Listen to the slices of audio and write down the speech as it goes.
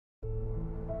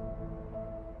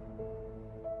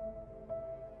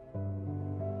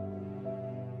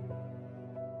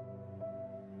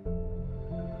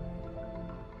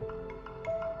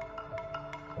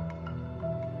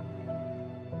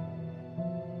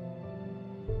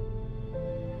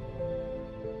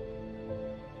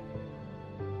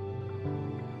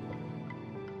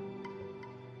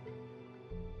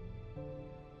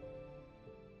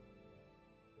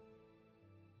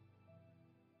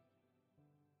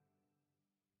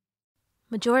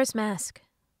Majora's Mask.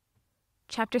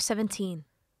 Chapter 17.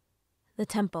 The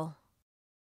Temple.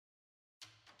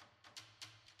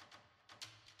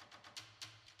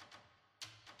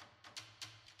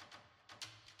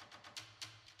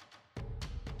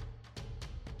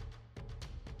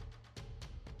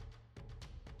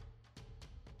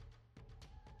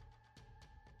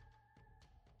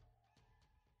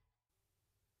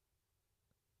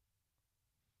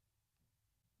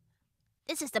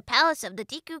 This is the palace of the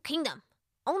Deku Kingdom.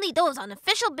 Only those on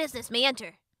official business may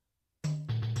enter.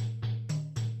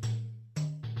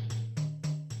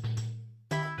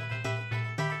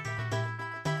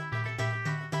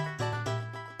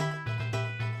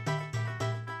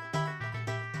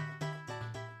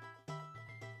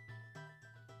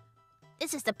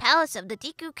 This is the palace of the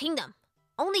Deku Kingdom.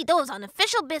 Only those on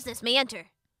official business may enter.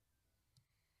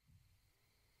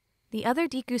 The other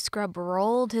Deku scrub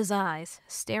rolled his eyes,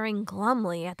 staring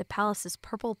glumly at the palace's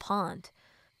purple pond.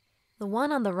 The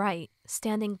one on the right,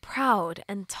 standing proud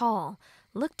and tall,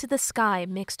 looked to the sky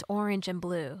mixed orange and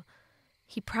blue.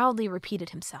 He proudly repeated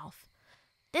himself.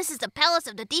 This is the palace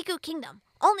of the Deku Kingdom.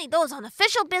 Only those on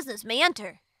official business may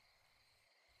enter.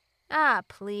 Ah,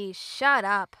 please, shut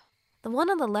up. The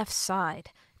one on the left sighed,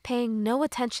 paying no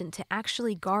attention to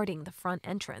actually guarding the front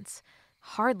entrance.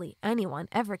 Hardly anyone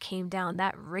ever came down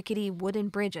that rickety wooden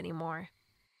bridge anymore.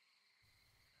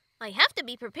 I have to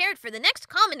be prepared for the next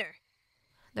commoner,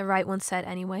 the right one said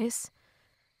anyways.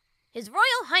 His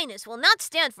Royal Highness will not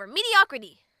stand for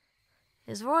mediocrity.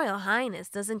 His Royal Highness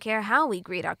doesn't care how we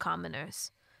greet our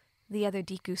commoners, the other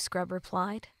Deku scrub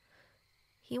replied.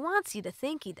 He wants you to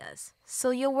think he does,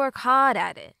 so you'll work hard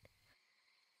at it.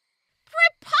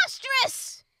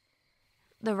 Preposterous!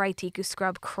 The right Deku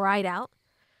scrub cried out.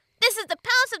 This is the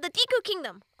palace of the Deku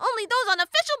Kingdom. Only those on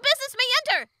official business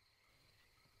may enter.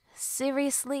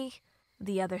 Seriously?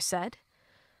 The other said.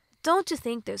 Don't you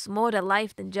think there's more to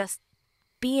life than just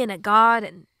being a guard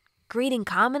and greeting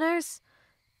commoners?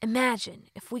 Imagine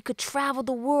if we could travel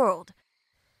the world.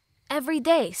 Every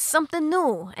day, something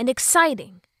new and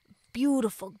exciting.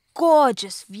 Beautiful,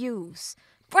 gorgeous views.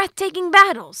 Breathtaking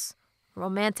battles.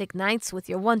 Romantic nights with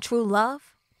your one true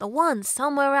love. The one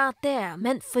somewhere out there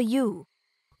meant for you.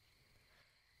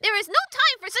 There is no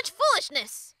time for such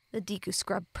foolishness, the Deku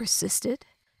scrub persisted.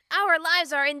 Our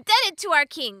lives are indebted to our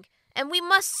king, and we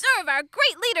must serve our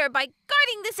great leader by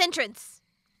guarding this entrance.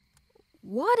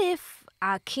 What if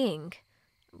our king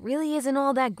really isn't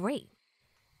all that great?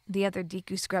 The other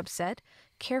Deku scrub said,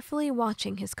 carefully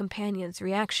watching his companion's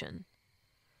reaction.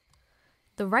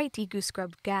 The right Deku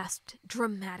scrub gasped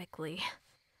dramatically.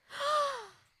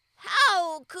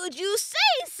 How could you say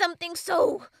something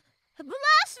so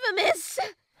blasphemous?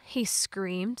 He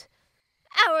screamed.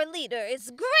 Our leader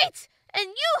is great, and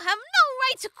you have no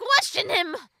right to question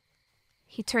him.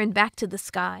 He turned back to the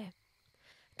sky.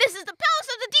 This is the palace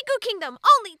of the Deku Kingdom.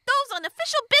 Only those on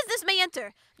official business may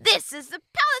enter. This is the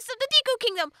palace of the Deku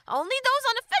Kingdom. Only those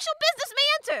on official business may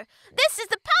enter. This is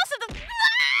the palace of the...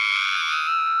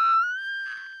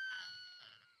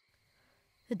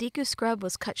 The Deku scrub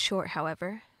was cut short,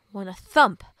 however, when a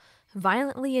thump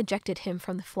violently ejected him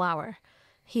from the flower.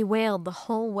 He wailed the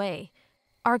whole way,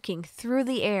 arcing through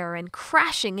the air and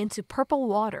crashing into purple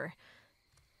water.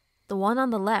 The one on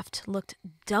the left looked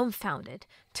dumbfounded,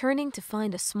 turning to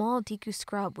find a small Deku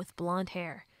scrub with blonde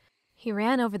hair. He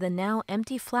ran over the now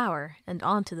empty flower and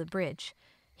onto the bridge.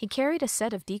 He carried a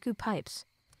set of Deku pipes,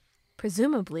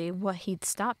 presumably what he'd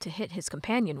stopped to hit his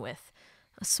companion with.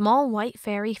 A small white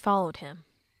fairy followed him.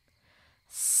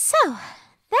 So,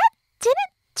 that didn't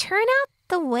turn out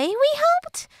the way we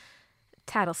hoped?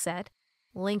 Tattle said.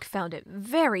 Link found it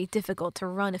very difficult to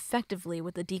run effectively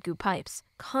with the Deku pipes,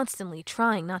 constantly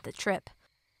trying not to trip.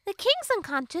 The king's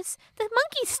unconscious, the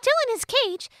monkey's still in his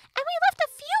cage, and we left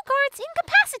a few guards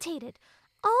incapacitated.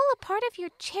 All a part of your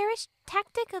cherished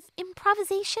tactic of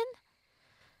improvisation?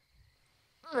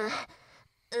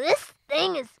 This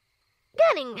thing is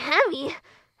getting heavy.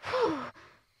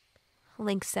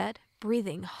 Link said,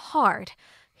 breathing hard.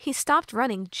 He stopped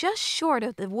running just short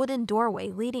of the wooden doorway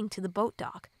leading to the boat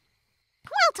dock.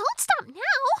 Well, don't stop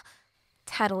now,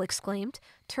 Tattle exclaimed,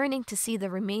 turning to see the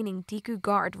remaining Deku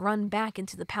guard run back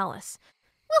into the palace.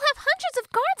 We'll have hundreds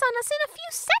of guards on us in a few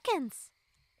seconds.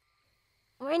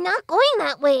 We're not going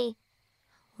that way,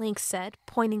 Link said,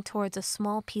 pointing towards a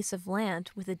small piece of land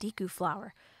with a Deku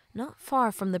flower, not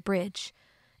far from the bridge.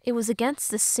 It was against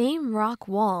the same rock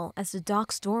wall as the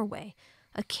dock's doorway.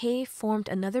 A cave formed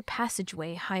another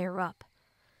passageway higher up.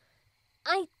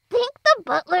 I think the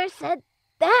butler said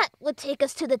that would take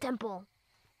us to the temple.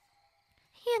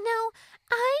 You know,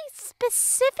 I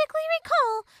specifically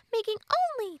recall making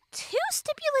only 2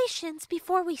 stipulations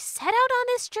before we set out on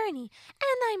this journey,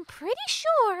 and I'm pretty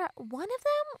sure one of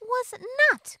them was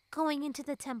not going into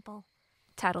the temple,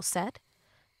 Tattle said.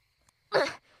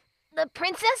 The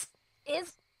princess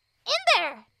is in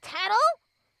there, Tattle.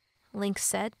 Link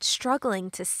said, struggling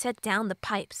to set down the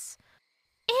pipes.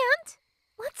 And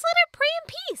let's let her pray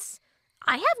in peace.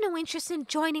 I have no interest in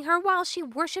joining her while she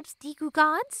worships Deku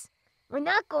gods. We're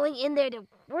not going in there to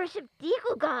worship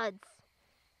Deku gods,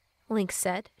 Link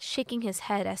said, shaking his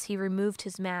head as he removed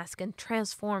his mask and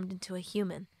transformed into a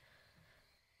human.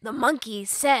 The monkey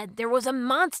said there was a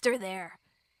monster there.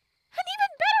 An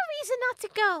even better reason not to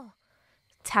go,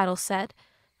 Tattle said.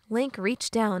 Link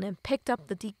reached down and picked up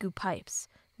the Deku pipes,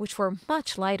 which were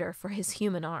much lighter for his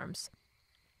human arms.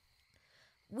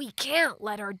 We can't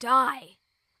let her die,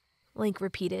 Link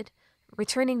repeated,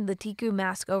 returning the Deku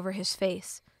mask over his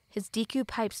face. His Deku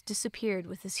pipes disappeared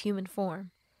with his human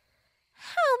form.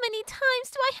 How many times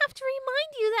do I have to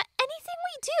remind you that anything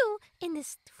we do in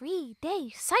this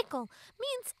 3-day cycle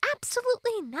means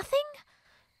absolutely nothing?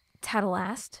 Tattle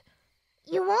asked.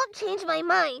 You won't change my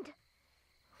mind,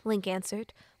 Link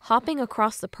answered, hopping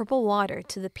across the purple water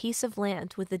to the piece of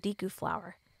land with the Deku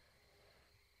flower.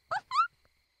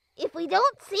 If we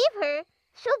don't save her,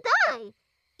 she'll die, even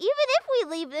if we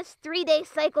leave this 3-day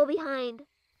cycle behind.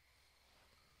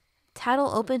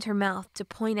 Tattle opened her mouth to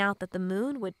point out that the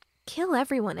moon would kill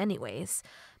everyone anyways,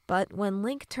 but when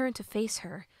Link turned to face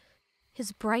her,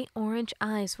 his bright orange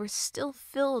eyes were still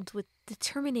filled with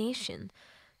determination.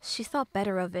 She thought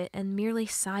better of it and merely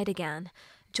sighed again,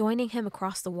 joining him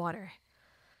across the water.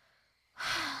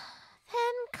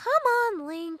 Then come on,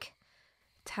 Link,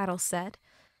 Tattle said.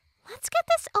 Let's get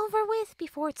this over with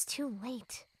before it's too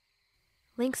late.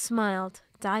 Link smiled,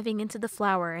 diving into the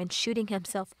flower and shooting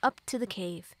himself up to the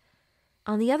cave.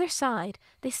 On the other side,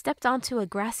 they stepped onto a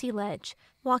grassy ledge,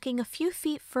 walking a few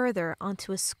feet further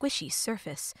onto a squishy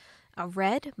surface, a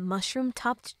red,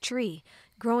 mushroom-topped tree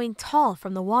growing tall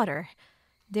from the water.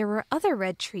 There were other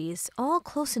red trees, all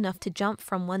close enough to jump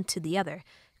from one to the other,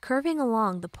 curving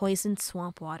along the poisoned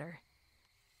swamp water.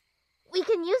 We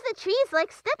can use the trees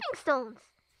like stepping stones,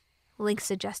 Link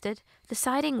suggested,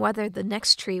 deciding whether the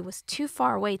next tree was too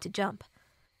far away to jump.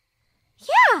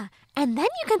 Yeah, and then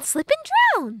you can slip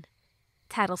and drown,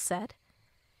 Tattle said.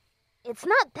 It's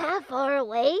not that far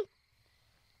away,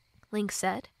 Link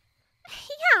said.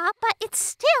 Yeah, but it's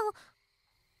still...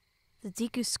 The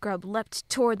Deku scrub leapt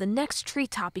toward the next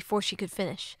treetop before she could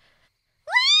finish.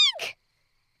 Link!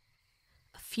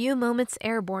 A few moments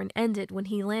airborne ended when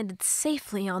he landed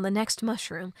safely on the next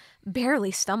mushroom,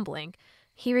 barely stumbling.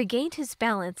 He regained his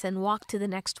balance and walked to the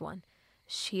next one.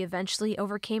 She eventually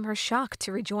overcame her shock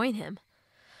to rejoin him.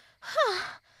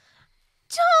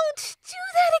 Don't do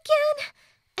that again!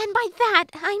 And by that,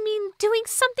 I mean doing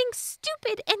something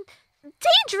stupid and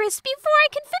dangerous before I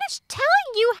can finish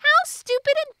telling you how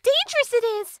stupid and dangerous it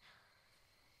is!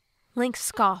 Link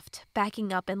scoffed,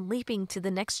 backing up and leaping to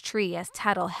the next tree as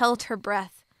Tattle held her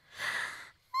breath.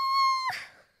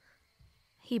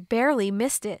 He barely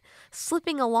missed it,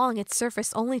 slipping along its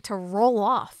surface only to roll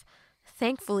off.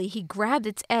 Thankfully, he grabbed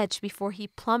its edge before he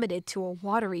plummeted to a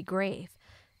watery grave.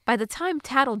 By the time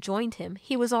Tattle joined him,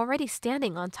 he was already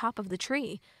standing on top of the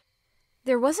tree.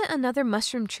 There wasn't another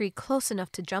mushroom tree close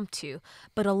enough to jump to,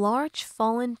 but a large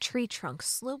fallen tree trunk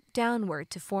sloped downward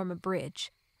to form a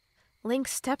bridge. Link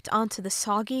stepped onto the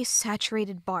soggy,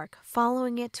 saturated bark,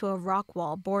 following it to a rock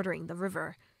wall bordering the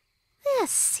river.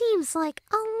 This seems like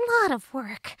a lot of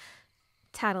work,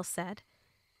 Tattle said.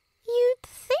 You'd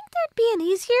think there'd be an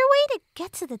easier way to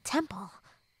get to the temple.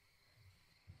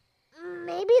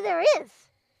 Maybe there is,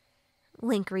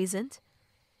 Link reasoned.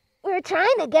 We're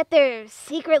trying to get there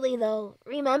secretly, though,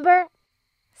 remember?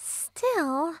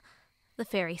 Still, the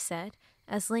fairy said,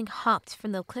 as Link hopped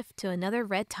from the cliff to another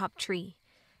red-topped tree.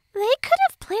 They could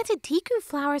have planted Deku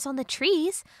flowers on the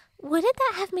trees. Wouldn't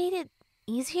that have made it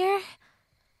easier?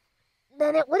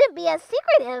 Then it wouldn't be as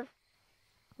secretive,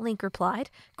 Link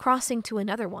replied, crossing to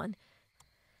another one.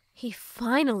 He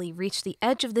finally reached the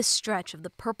edge of this stretch of the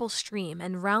purple stream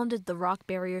and rounded the rock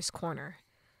barrier's corner.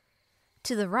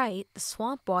 To the right, the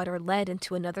swamp water led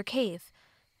into another cave.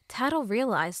 Tattle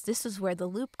realized this was where the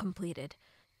loop completed.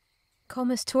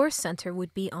 Koma's tourist center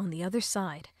would be on the other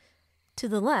side. To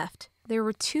the left, there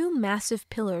were 2 massive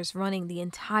pillars running the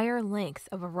entire length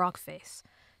of a rock face.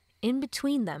 In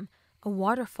between them, a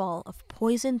waterfall of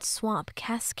poisoned swamp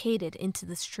cascaded into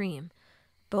the stream.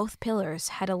 Both pillars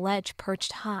had a ledge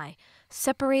perched high,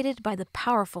 separated by the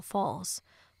powerful falls.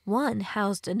 One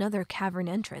housed another cavern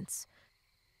entrance.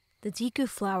 The Deku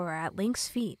flower at Link's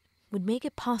feet would make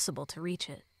it possible to reach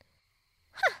it.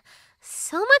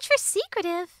 So much for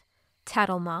secretive,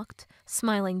 Tattle mocked,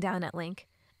 smiling down at Link.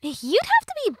 You'd have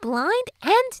to be blind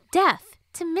and deaf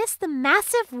to miss the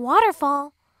massive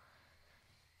waterfall.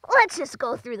 Let's just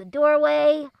go through the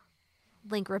doorway,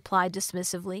 Link replied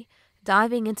dismissively,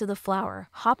 diving into the flower,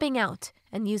 hopping out,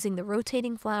 and using the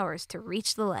rotating flowers to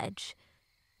reach the ledge.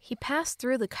 He passed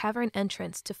through the cavern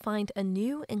entrance to find a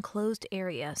new enclosed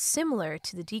area similar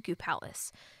to the Deku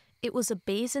Palace. It was a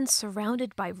basin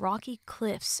surrounded by rocky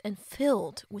cliffs and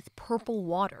filled with purple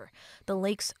water. The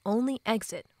lake's only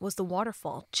exit was the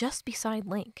waterfall just beside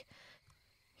Link.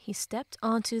 He stepped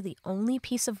onto the only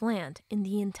piece of land in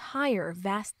the entire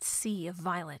vast sea of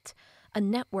violet. A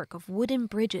network of wooden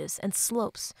bridges and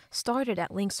slopes started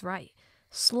at Link's right,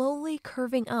 slowly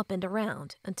curving up and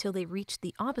around until they reached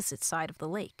the opposite side of the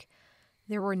lake.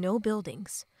 There were no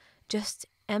buildings, just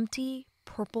empty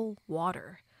purple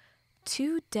water.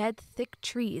 2 dead, thick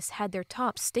trees had their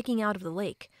tops sticking out of the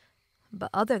lake,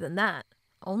 but other than that,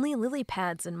 only lily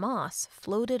pads and moss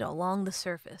floated along the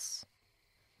surface.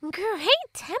 Great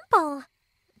temple,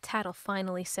 Tattle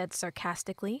finally said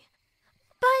sarcastically.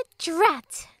 But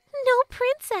drat, no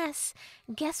princess.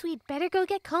 Guess we'd better go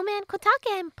get Koma and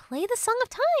Kotaka and play the Song of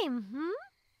Time,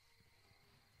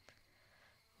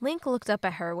 Link looked up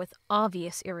at her with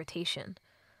obvious irritation.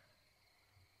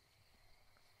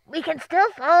 We can still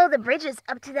follow the bridges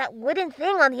up to that wooden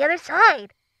thing on the other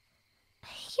side.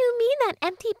 You mean that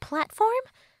empty platform?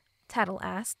 Tattle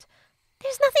asked.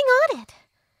 There's nothing on it.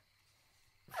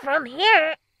 From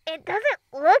here, it doesn't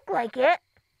look like it,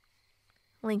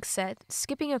 Link said,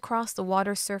 skipping across the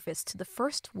water surface to the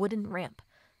first wooden ramp.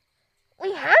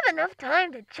 We have enough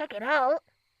time to check it out.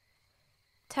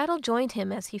 Tattle joined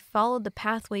him as he followed the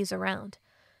pathways around.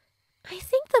 I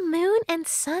think the moon and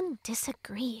sun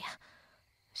disagree,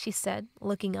 she said,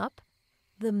 looking up.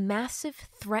 The massive,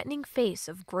 threatening face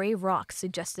of gray rock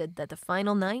suggested that the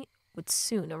final night would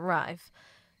soon arrive.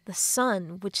 The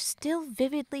sun, which still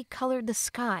vividly colored the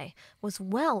sky, was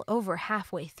well over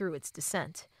halfway through its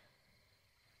descent.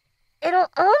 It'll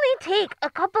only take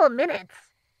a couple of minutes,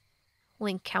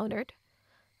 Link countered.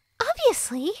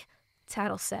 Obviously,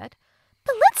 Tattle said.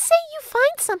 But let's say you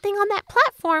find something on that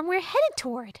platform we're headed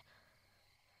toward.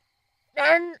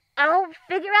 Then I'll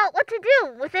figure out what to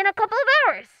do within a couple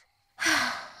of hours.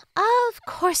 Of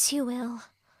course you will.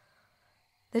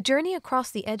 The journey across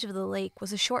the edge of the lake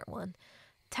was a short one.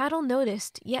 Tattle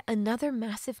noticed yet another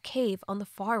massive cave on the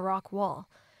far rock wall.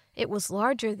 It was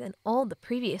larger than all the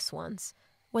previous ones.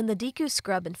 When the Deku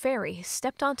scrub and fairy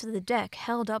stepped onto the deck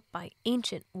held up by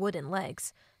ancient wooden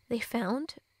legs, they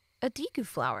found a Deku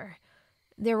flower.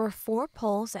 There were 4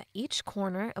 poles at each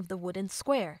corner of the wooden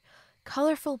square.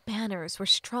 Colorful banners were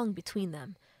strung between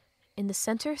them. In the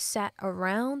center sat a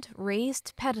round,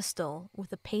 raised pedestal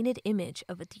with a painted image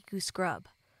of a Deku scrub.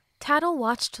 Tattle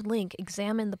watched Link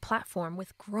examine the platform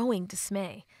with growing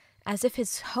dismay, as if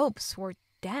his hopes were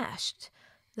dashed.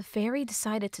 The fairy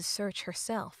decided to search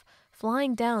herself,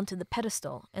 flying down to the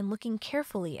pedestal and looking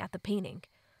carefully at the painting.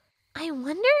 I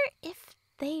wonder if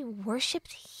they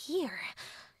worshipped here,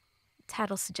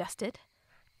 Tattle suggested.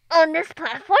 On this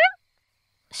platform?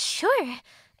 Sure,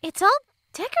 it's all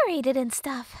decorated and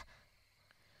stuff.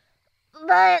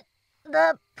 But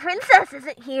the princess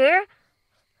isn't here,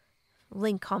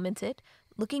 Link commented,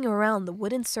 looking around the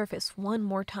wooden surface one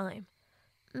more time.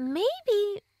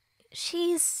 Maybe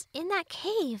she's in that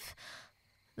cave,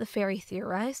 the fairy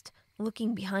theorized,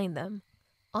 looking behind them.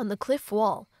 On the cliff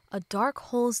wall, a dark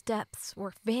hole's depths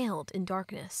were veiled in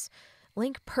darkness.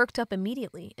 Link perked up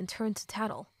immediately and turned to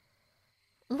Tattle.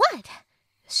 What?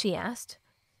 She asked.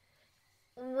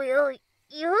 Will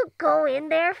you go in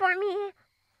there for me?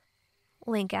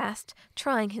 Link asked,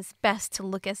 trying his best to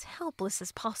look as helpless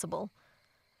as possible.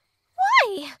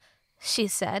 Why? She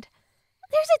said.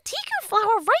 There's a Deku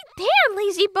flower right there,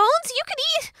 lazy bones. You could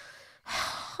eat.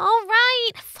 All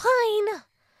right, fine.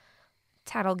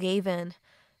 Tattle gave in,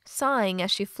 sighing as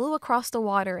she flew across the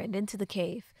water and into the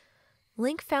cave.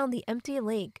 Link found the empty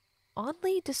lake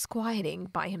oddly disquieting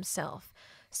by himself,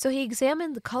 so he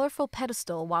examined the colorful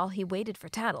pedestal while he waited for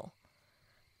Tattle.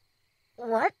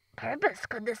 What purpose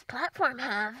could this platform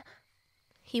have?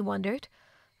 He wondered.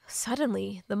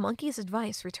 Suddenly, the monkey's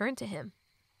advice returned to him.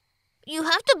 You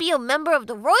have to be a member of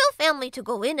the royal family to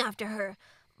go in after her.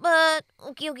 But,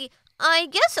 okay, I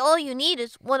guess all you need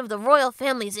is one of the royal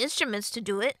family's instruments to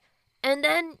do it. And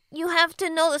then you have to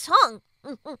know the song.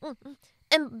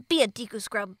 And be a Deku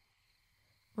scrub.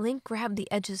 Link grabbed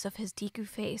the edges of his Deku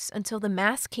face until the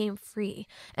mask came free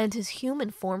and his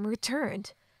human form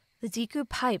returned. The Deku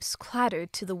pipes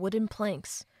clattered to the wooden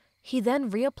planks. He then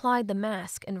reapplied the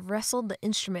mask and wrestled the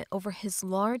instrument over his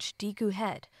large Deku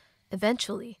head.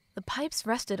 Eventually, the pipes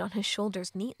rested on his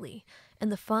shoulders neatly,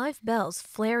 and the 5 bells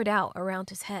flared out around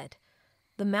his head.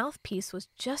 The mouthpiece was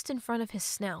just in front of his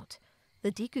snout.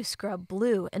 The Deku scrub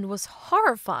blew and was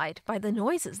horrified by the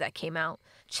noises that came out.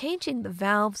 Changing the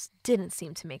valves didn't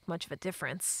seem to make much of a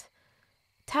difference.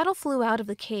 Tattle flew out of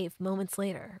the cave moments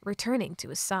later, returning to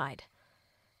his side.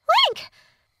 Link!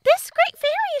 This great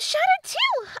fairy is shattered too!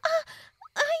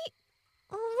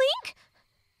 Link?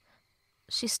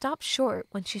 She stopped short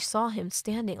when she saw him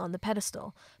standing on the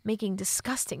pedestal, making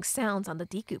disgusting sounds on the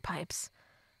Deku pipes.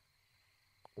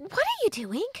 What are you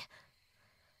doing?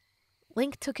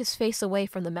 Link took his face away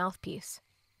from the mouthpiece.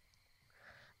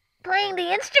 Playing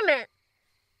the instrument.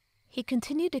 He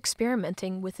continued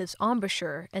experimenting with his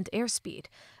embouchure and airspeed,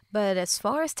 but as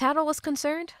far as Tattle was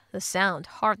concerned, the sound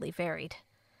hardly varied.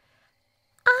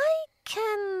 I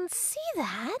can see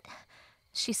that,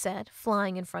 she said,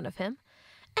 flying in front of him,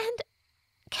 and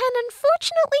can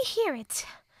unfortunately hear it.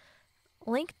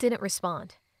 Link didn't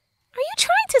respond. Are you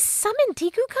trying to summon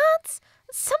Deku gods?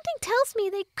 Something tells me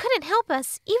they couldn't help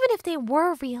us, even if they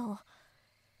were real.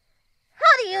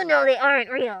 How do you know they aren't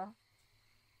real?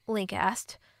 Link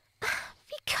asked.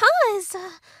 Because...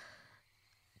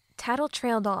 Tattle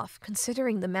trailed off,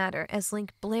 considering the matter as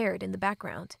Link blared in the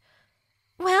background.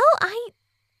 Well, I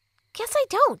guess I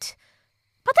don't.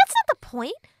 But that's not the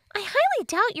point. I highly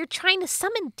doubt you're trying to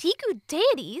summon Deku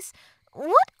deities.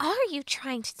 What are you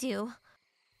trying to do?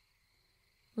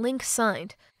 Link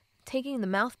signed, taking the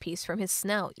mouthpiece from his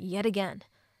snout yet again.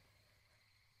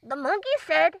 The monkey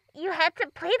said you had to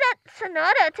play that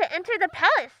sonata to enter the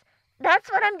palace. That's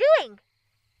what I'm doing.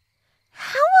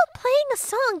 How will playing a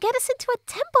song get us into a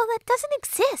temple that doesn't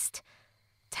exist?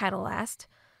 Tattle asked.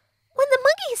 When the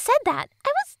monkey said that, I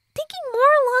was thinking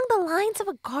more along the lines of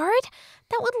a guard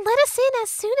that would let us in as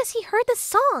soon as he heard the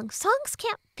song. Songs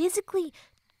can't physically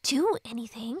do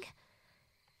anything.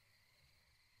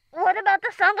 What about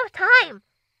the Song of Time?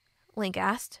 Link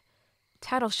asked.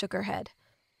 Tattle shook her head.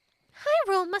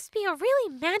 Hyrule must be a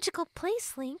really magical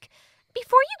place, Link.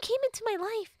 Before you came into my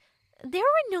life, there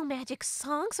were no magic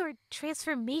songs or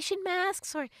transformation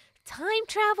masks or time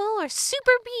travel or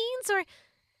super beans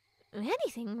or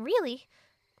anything, really.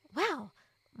 Wow,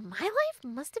 my life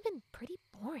must have been pretty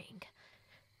boring.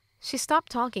 She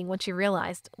stopped talking when she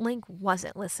realized Link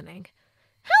wasn't listening.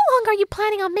 How long are you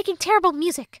planning on making terrible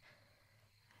music?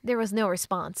 There was no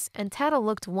response, and Tattle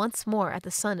looked once more at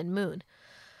the sun and moon.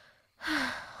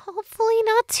 Hopefully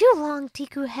not too long,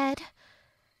 Deku Head.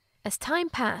 As time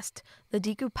passed, the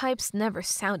Deku pipes never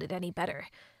sounded any better.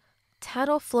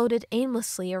 Tattle floated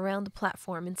aimlessly around the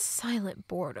platform in silent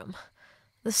boredom.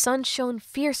 The sun shone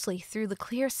fiercely through the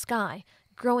clear sky,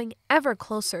 growing ever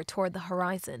closer toward the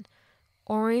horizon.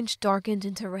 Orange darkened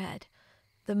into red.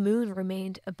 The moon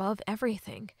remained above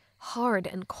everything, hard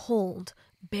and cold,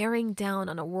 bearing down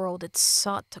on a world it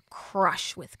sought to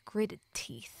crush with gritted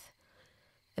teeth.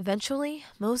 Eventually,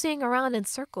 moseying around in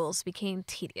circles became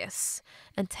tedious,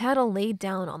 and Tattle laid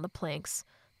down on the planks,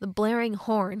 the blaring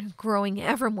horn growing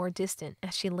ever more distant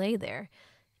as she lay there.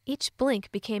 Each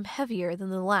blink became heavier than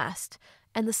the last,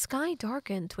 and the sky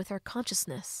darkened with her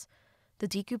consciousness. The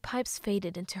Deku pipes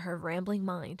faded into her rambling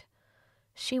mind.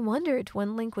 She wondered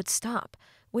when Link would stop,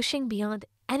 wishing beyond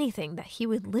anything that he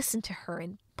would listen to her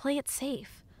and play it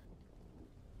safe.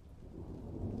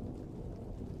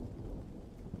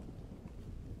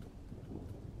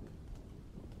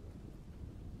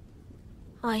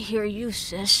 I hear you,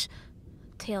 sis,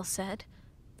 Tail said.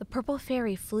 The purple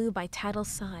fairy flew by Tattle's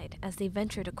side as they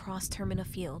ventured across Termina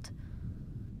Field.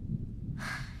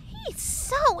 He's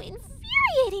so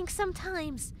infuriating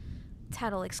sometimes,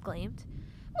 Tattle exclaimed.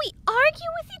 We argue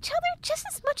with each other just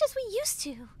as much as we used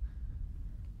to.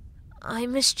 I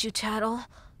missed you, Tattle,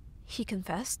 he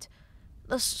confessed.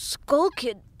 The Skull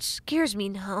Kid scares me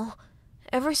now.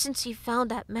 Ever since he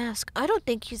found that mask, I don't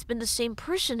think he's been the same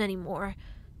person anymore.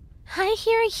 I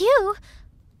hear you,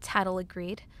 Tattle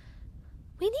agreed.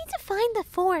 We need to find the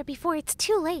 4 before it's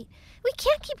too late. We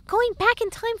can't keep going back in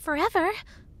time forever.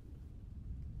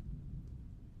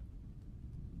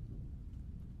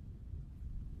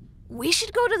 We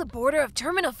should go to the border of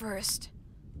Termina first,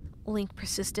 Link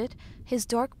persisted, his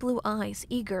dark blue eyes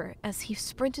eager as he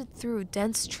sprinted through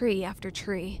dense tree after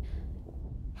tree.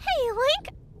 Hey, Link,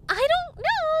 I don't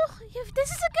know if this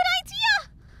is a good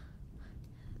idea,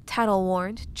 Tattle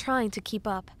warned, trying to keep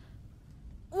up.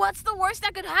 What's the worst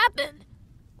that could happen?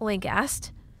 Link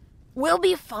asked. We'll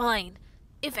be fine.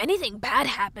 If anything bad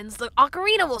happens, the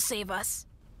ocarina will save us.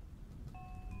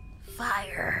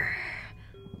 Fire.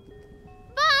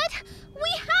 But we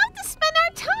have to spend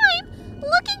our time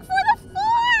looking for the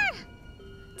four!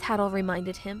 Tattle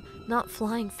reminded him, not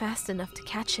flying fast enough to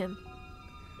catch him.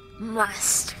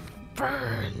 Must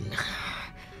burn.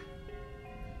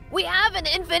 We have an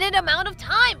infinite amount of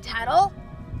time, Tattle.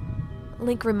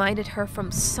 Link reminded her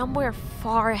from somewhere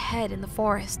far ahead in the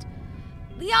forest.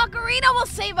 The ocarina will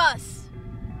save us!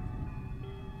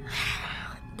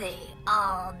 They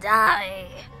all die.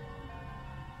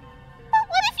 But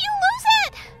what if you lose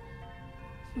it?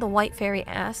 The white fairy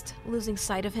asked, losing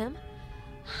sight of him.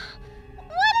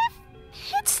 What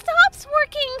if it stops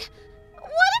working?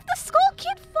 What if the Skull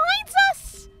Kid finds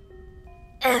us?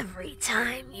 Every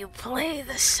time you play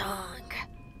the song.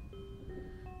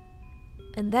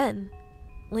 And then,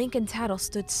 Link and Tattle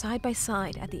stood side by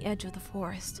side at the edge of the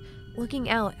forest, looking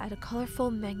out at a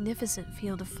colorful, magnificent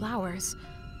field of flowers.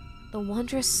 The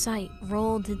wondrous sight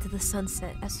rolled into the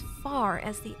sunset as far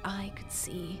as the eye could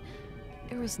see.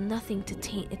 There was nothing to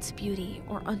taint its beauty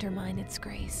or undermine its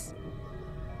grace.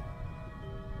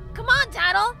 Come on,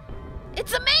 Tattle!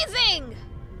 It's amazing!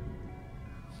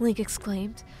 Link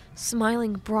exclaimed,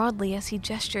 smiling broadly as he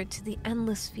gestured to the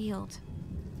endless field.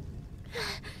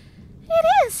 It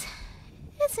is,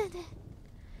 isn't it?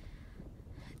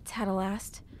 Tattle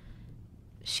asked.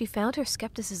 She found her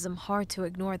skepticism hard to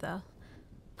ignore, though.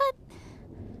 But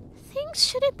things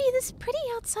shouldn't be this pretty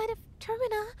outside of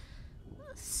Termina.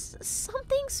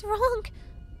 Something's wrong.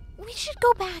 We should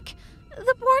go back.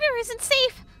 The border isn't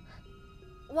safe.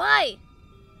 Why?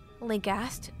 Link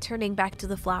asked, turning back to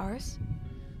the flowers.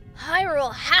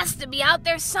 Hyrule has to be out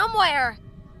there somewhere.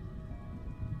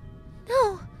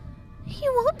 No,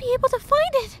 you won't be able to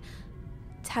find it.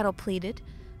 Tattle pleaded.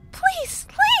 Please,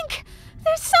 Link!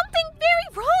 There's something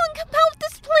very wrong about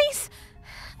this place.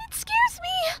 It scares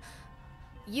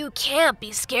me. You can't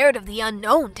be scared of the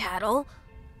unknown, Tattle.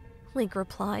 Link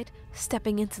replied,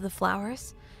 stepping into the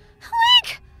flowers.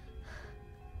 Link!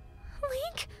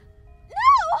 Link?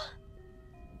 No!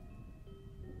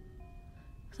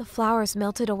 The flowers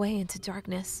melted away into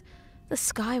darkness. The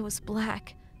sky was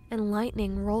black, and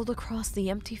lightning rolled across the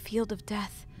empty field of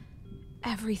death.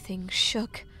 Everything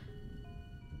shook.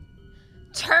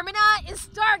 Termina is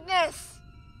darkness!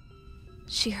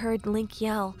 She heard Link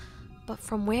yell, but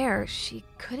from where, she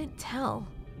couldn't tell.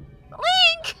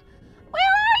 Link! Where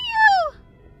are you?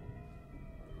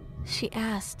 She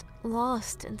asked,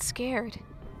 lost and scared.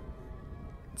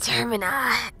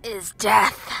 Termina is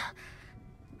death.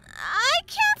 I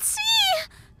can't see!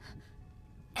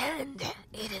 And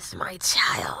it is my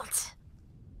child.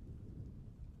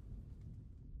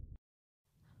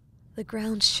 The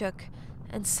ground shook,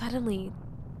 and suddenly,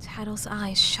 Tattle's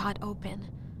eyes shot open.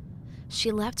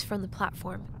 She leapt from the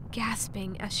platform,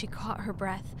 gasping as she caught her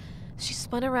breath. She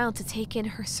spun around to take in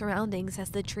her surroundings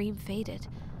as the dream faded.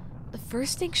 The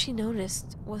first thing she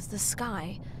noticed was the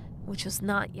sky, which was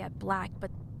not yet black,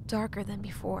 but darker than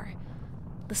before.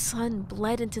 The sun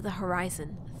bled into the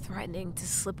horizon, threatening to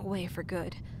slip away for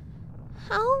good.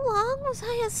 How long was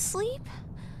I asleep?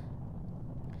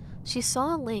 She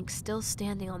saw Link still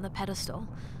standing on the pedestal.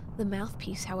 The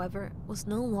mouthpiece, however, was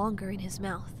no longer in his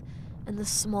mouth, and the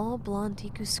small blonde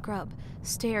Deku scrub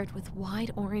stared with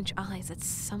wide orange eyes at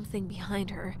something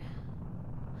behind her.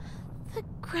 The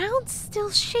ground's still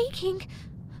shaking,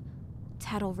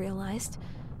 Tattle realized.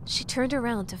 She turned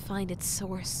around to find its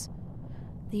source.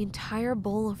 The entire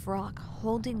bowl of rock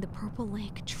holding the purple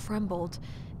lake trembled,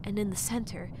 and in the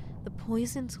center, the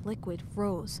poisoned liquid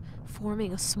rose,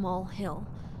 forming a small hill.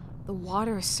 The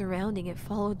water surrounding it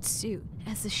followed suit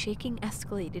as the shaking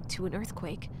escalated to an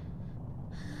earthquake.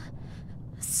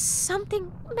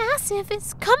 Something massive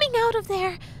is coming out of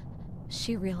there,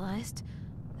 she realized.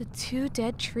 The two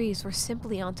dead trees were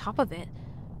simply on top of it.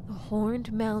 The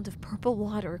horned mound of purple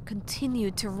water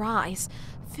continued to rise,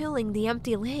 filling the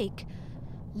empty lake.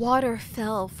 Water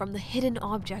fell from the hidden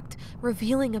object,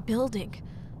 revealing a building.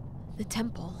 The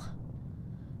temple.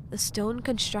 The stone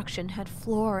construction had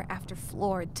floor after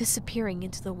floor disappearing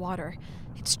into the water.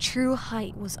 Its true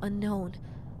height was unknown.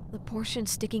 The portion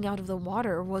sticking out of the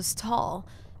water was tall,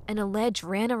 and a ledge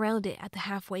ran around it at the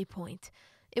halfway point.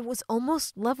 It was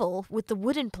almost level with the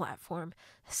wooden platform,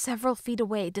 several feet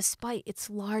away despite its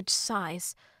large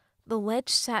size. The ledge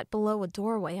sat below a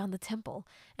doorway on the temple,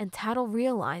 and Tattle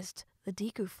realized the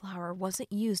Deku flower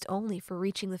wasn't used only for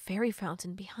reaching the fairy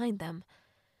fountain behind them.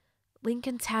 Link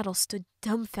and Tattle stood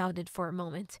dumbfounded for a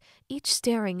moment, each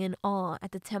staring in awe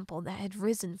at the temple that had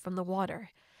risen from the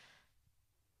water.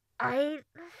 I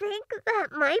think that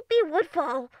might be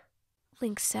Woodfall,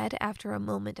 Link said after a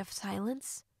moment of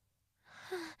silence.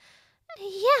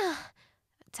 Yeah,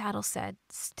 Tattle said,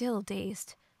 still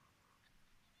dazed.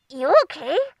 You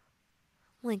okay?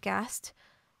 Link asked.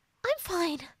 I'm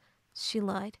fine, she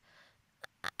lied.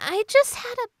 I just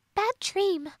had a bad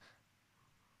dream.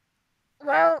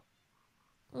 Well,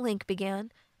 Link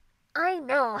began. I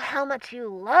know how much you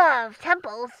love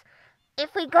temples.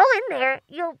 If we go in there,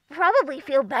 you'll probably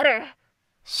feel better.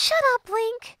 Shut up,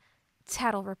 Link,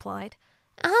 Tattle replied.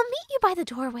 I'll meet you by the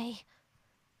doorway.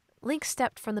 Link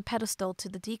stepped from the pedestal to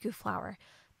the Deku flower,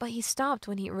 but he stopped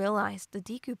when he realized the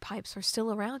Deku pipes were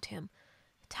still around him.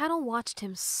 Tattle watched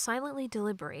him silently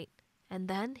deliberate, and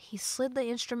then he slid the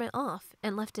instrument off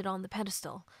and left it on the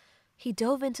pedestal. He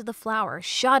dove into the flower,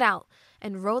 shot out,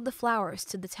 and rode the flowers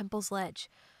to the temple's ledge.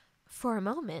 For a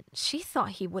moment, she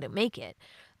thought he wouldn't make it,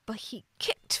 but he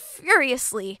kicked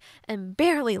furiously and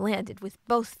barely landed with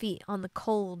both feet on the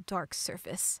cold, dark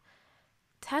surface.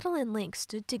 Tattle and Link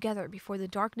stood together before the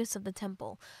darkness of the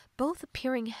temple, both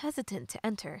appearing hesitant to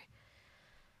enter.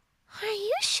 Are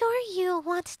you sure you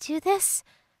want to do this?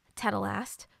 Tattle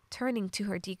asked, turning to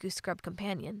her Deku Scrub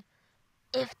companion.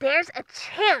 If there's a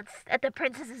chance that the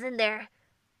princess is in there.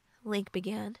 Link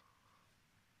began.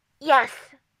 Yes.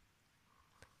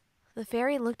 The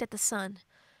fairy looked at the sun.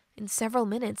 In several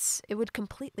minutes, it would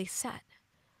completely set.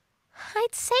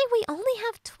 I'd say we only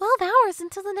have 12 hours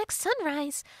until the next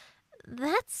sunrise.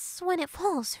 That's when it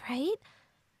falls, right?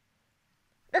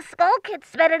 The Skull Kid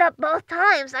sped it up both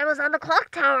times I was on the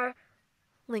clock tower.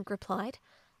 Link replied.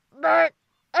 But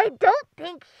I don't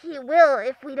think he will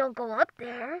if we don't go up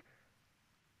there.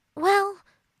 Well,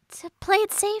 to play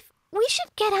it safe, we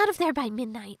should get out of there by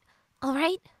midnight, all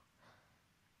right?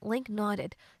 Link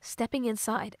nodded, stepping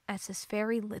inside as his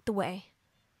fairy lit the way.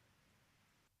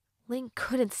 Link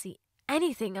couldn't see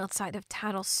anything outside of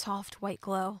Tattle's soft white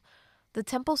glow. The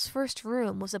temple's first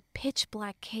room was a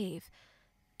pitch-black cave.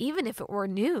 Even if it were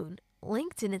noon,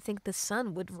 Link didn't think the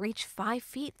sun would reach 5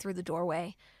 feet through the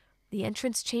doorway. The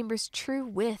entrance chamber's true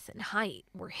width and height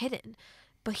were hidden,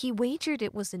 but he wagered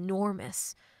it was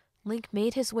enormous. Link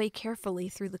made his way carefully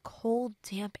through the cold,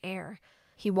 damp air.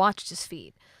 He watched his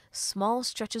feet, small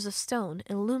stretches of stone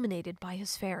illuminated by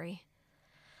his fairy.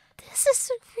 This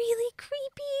is really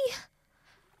creepy,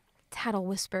 Tattle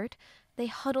whispered. They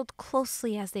huddled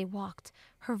closely as they walked.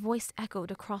 Her voice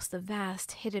echoed across the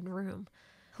vast, hidden room.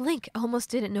 Link almost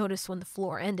didn't notice when the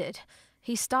floor ended.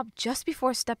 He stopped just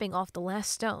before stepping off the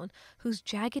last stone, whose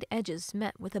jagged edges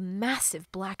met with a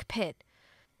massive black pit.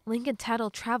 Link and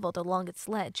Tattle traveled along its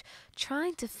ledge,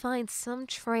 trying to find some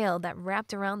trail that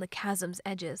wrapped around the chasm's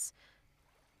edges.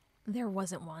 There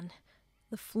wasn't one.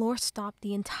 The floor stopped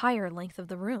the entire length of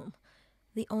the room.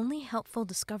 The only helpful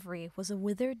discovery was a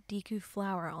withered Deku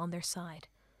flower on their side.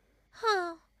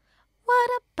 Huh. What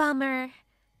a bummer,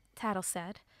 Tattle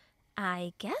said.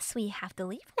 I guess we have to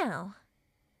leave now.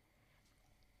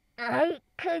 I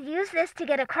could use this to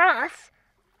get across,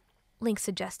 Link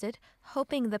suggested,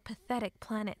 hoping the pathetic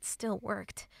planet still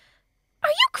worked. Are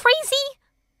you crazy?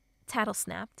 Tattle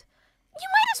snapped. You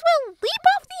might as well leap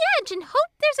off the edge and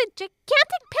hope there's a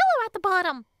gigantic pillow at the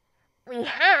bottom. We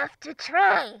have to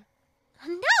try.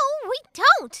 No, we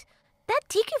don't. That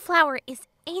Deku flower is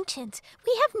ancient.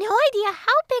 We have no idea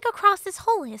how big across this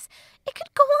hole is. It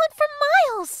could go on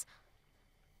for miles.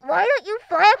 Why don't you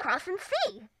fly across and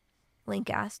see?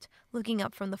 Link asked, looking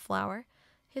up from the flower.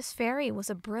 His fairy was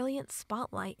a brilliant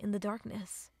spotlight in the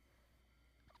darkness.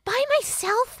 By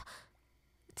myself?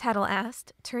 Tattle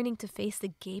asked, turning to face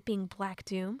the gaping black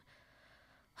doom.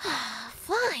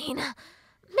 Fine.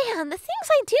 Man, the things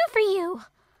I do for you.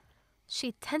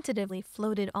 She tentatively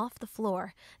floated off the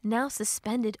floor, now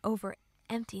suspended over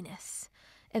emptiness.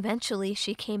 Eventually,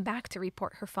 she came back to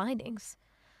report her findings.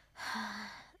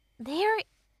 There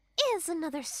is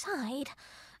another side,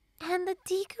 and the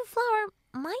Deku flower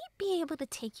might be able to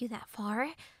take you that far.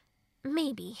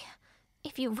 Maybe,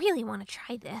 if you really want to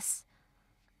try this.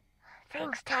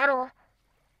 Thanks, Tattle,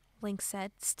 Link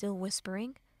said, still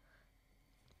whispering.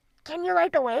 Can you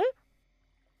light the way?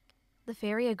 The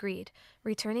fairy agreed,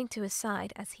 returning to his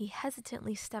side as he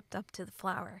hesitantly stepped up to the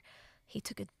flower. He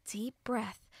took a deep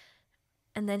breath,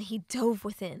 and then he dove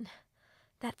within.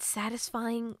 That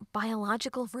satisfying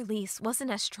biological release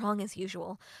wasn't as strong as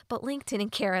usual, but Link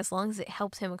didn't care as long as it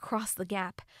helped him across the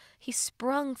gap. He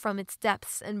sprung from its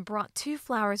depths and brought 2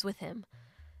 flowers with him.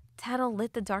 Tattle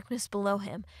lit the darkness below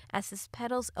him as his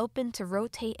petals opened to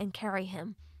rotate and carry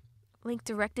him. Link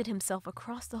directed himself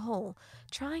across the hole,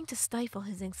 trying to stifle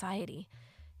his anxiety.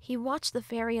 He watched the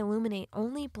fairy illuminate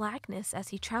only blackness as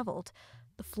he traveled.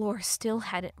 The floor still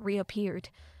hadn't reappeared.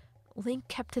 Link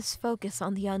kept his focus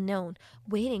on the unknown,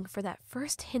 waiting for that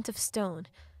first hint of stone.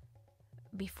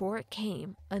 Before it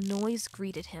came, a noise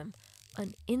greeted him,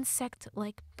 an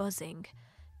insect-like buzzing.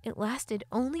 It lasted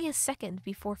only a second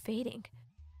before fading.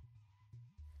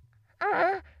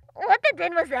 What the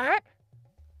din was that?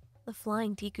 The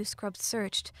flying Deku scrub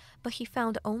searched, but he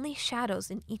found only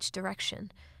shadows in each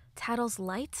direction. Tattle's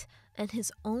light and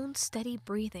his own steady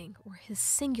breathing were his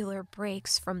singular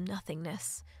breaks from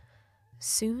nothingness.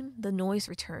 Soon the noise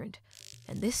returned,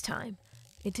 and this time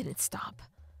it didn't stop.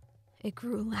 It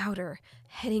grew louder,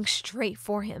 heading straight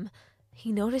for him.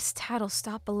 He noticed Tattle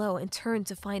stop below and turned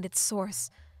to find its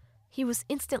source. He was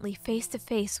instantly face to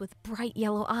face with bright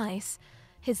yellow eyes.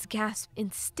 His gasp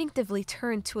instinctively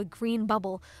turned to a green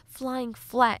bubble, flying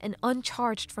flat and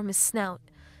uncharged from his snout.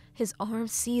 His arm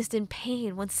seized in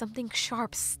pain when something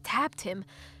sharp stabbed him.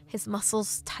 His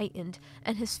muscles tightened,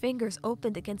 and his fingers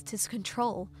opened against his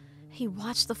control. He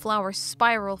watched the flower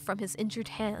spiral from his injured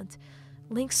hand.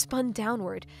 Link spun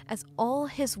downward as all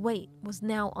his weight was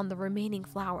now on the remaining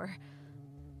flower.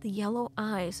 The yellow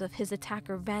eyes of his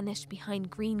attacker vanished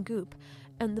behind green goop,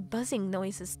 and the buzzing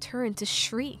noises turned to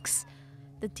shrieks.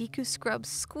 The Deku scrub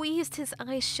squeezed his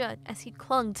eyes shut as he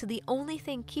clung to the only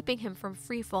thing keeping him from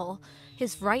freefall.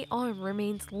 His right arm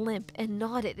remained limp and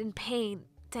knotted in pain,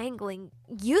 dangling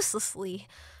uselessly.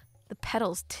 The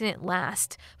petals didn't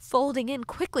last, folding in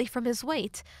quickly from his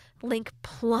weight. Link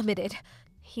plummeted.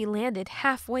 He landed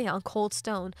halfway on cold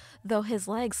stone, though his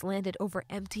legs landed over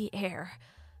empty air.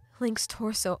 Link's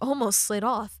torso almost slid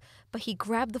off, but he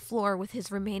grabbed the floor with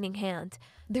his remaining hand.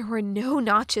 There were no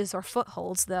notches or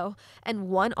footholds, though, and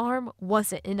one arm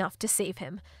wasn't enough to save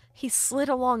him. He slid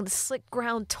along the slick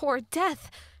ground toward death.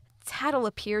 Tattle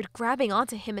appeared, grabbing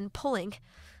onto him and pulling.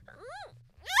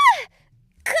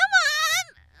 Come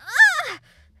on!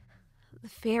 The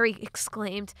fairy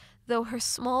exclaimed, though her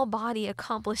small body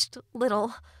accomplished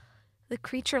little. The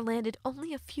creature landed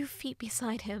only a few feet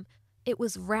beside him. It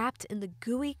was wrapped in the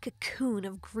gooey cocoon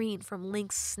of green from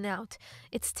Link's snout.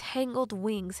 Its tangled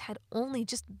wings had only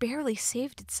just barely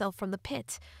saved itself from the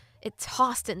pit. It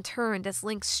tossed and turned as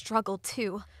Link struggled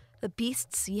too. The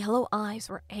beast's yellow eyes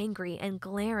were angry and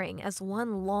glaring as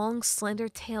one long, slender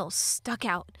tail stuck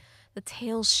out. The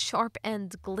tail's sharp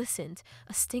end glistened,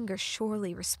 a stinger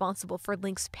surely responsible for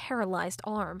Link's paralyzed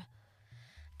arm.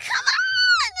 Come on!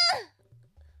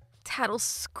 Tattle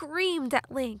screamed at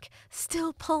Link,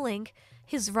 still pulling.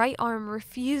 His right arm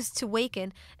refused to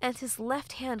waken, and his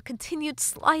left hand continued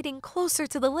sliding closer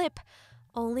to the lip.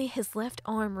 Only his left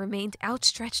arm remained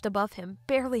outstretched above him,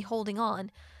 barely holding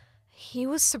on. He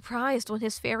was surprised when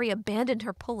his fairy abandoned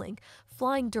her pulling,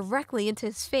 flying directly into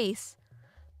his face.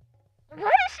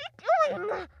 What is she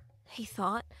doing? He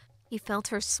thought. He felt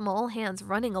her small hands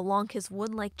running along his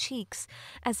wood-like cheeks,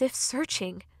 as if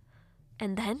searching.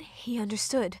 And then he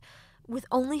understood. With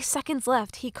only seconds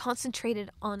left, he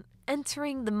concentrated on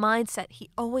entering the mindset he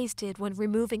always did when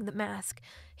removing the mask.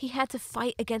 He had to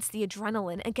fight against the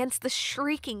adrenaline, against the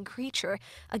shrieking creature,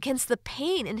 against the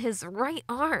pain in his right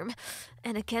arm,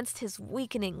 and against his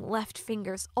weakening left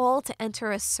fingers, all to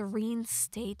enter a serene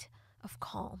state of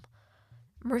calm.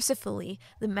 Mercifully,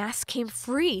 the mask came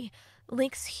free.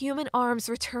 Link's human arms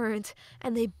returned,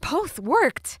 and they both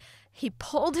worked. He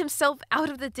pulled himself out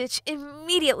of the ditch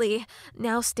immediately,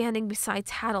 now standing beside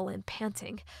Tattle and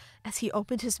panting. As he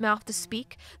opened his mouth to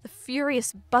speak, the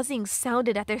furious buzzing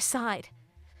sounded at their side.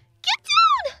 Get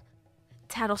down!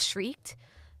 Tattle shrieked.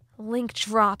 Link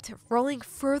dropped, rolling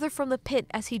further from the pit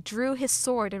as he drew his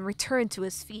sword and returned to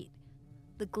his feet.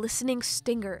 The glistening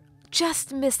stinger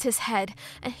just missed his head,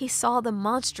 and he saw the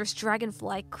monstrous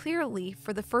dragonfly clearly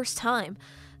for the first time.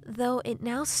 Though it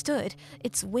now stood,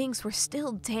 its wings were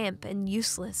still damp and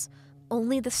useless.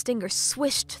 Only the stinger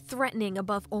swished threatening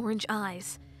above orange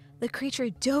eyes. The creature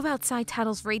dove outside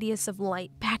Tattle's radius of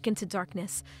light back into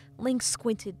darkness. Link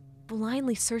squinted,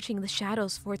 blindly searching the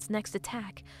shadows for its next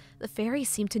attack. The fairy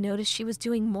seemed to notice she was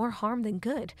doing more harm than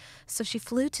good, so she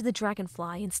flew to the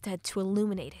dragonfly instead to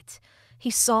illuminate it. He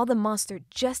saw the monster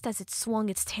just as it swung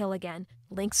its tail again.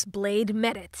 Link's blade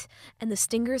met it, and the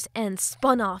stinger's end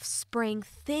spun off, spraying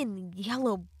thin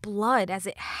yellow blood as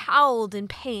it howled in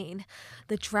pain.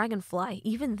 The dragonfly,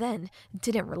 even then,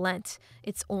 didn't relent,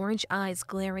 its orange eyes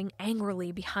glaring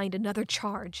angrily behind another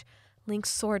charge. Link's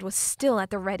sword was still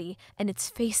at the ready, and its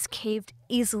face caved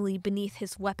easily beneath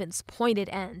his weapon's pointed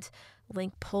end.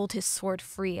 Link pulled his sword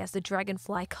free as the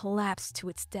dragonfly collapsed to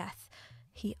its death.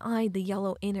 He eyed the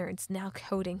yellow innards now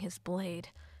coating his blade.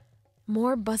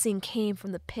 More buzzing came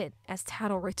from the pit as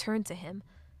Tattle returned to him.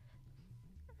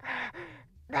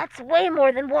 That's way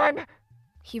more than one,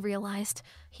 he realized.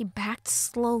 He backed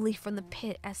slowly from the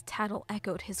pit as Tattle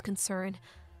echoed his concern.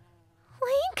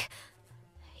 Link?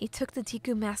 He took the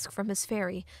Deku mask from his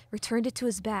fairy, returned it to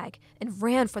his bag, and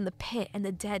ran from the pit and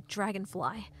the dead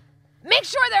dragonfly. Make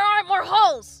sure there aren't more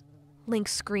holes! Link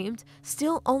screamed,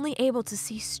 still only able to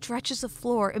see stretches of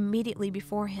floor immediately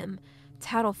before him.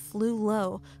 Tattle flew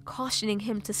low, cautioning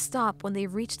him to stop when they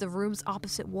reached the room's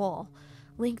opposite wall.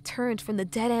 Link turned from the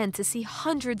dead end to see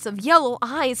hundreds of yellow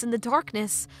eyes in the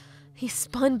darkness. He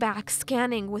spun back,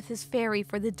 scanning with his fairy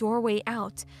for the doorway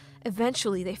out.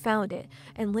 Eventually they found it,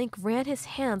 and Link ran his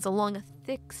hands along a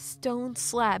thick stone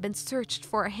slab and searched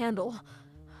for a handle.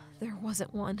 There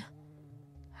wasn't one.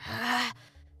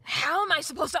 How am I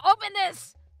supposed to open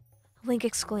this? Link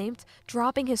exclaimed,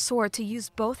 dropping his sword to use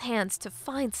both hands to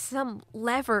find some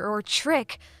lever or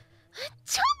trick.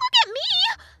 Don't look at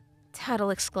me!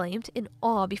 Tattle exclaimed in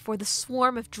awe before the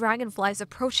swarm of dragonflies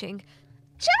approaching.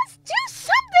 Just do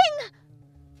something!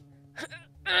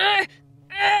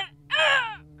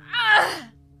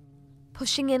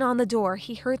 Pushing in on the door,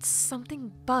 he heard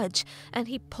something budge, and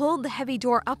he pulled the heavy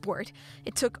door upward.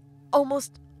 It took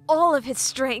almost all of his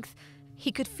strength.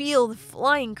 He could feel the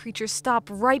flying creatures stop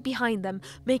right behind them,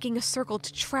 making a circle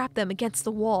to trap them against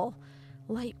the wall.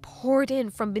 Light poured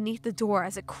in from beneath the door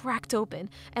as it cracked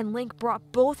open, and Link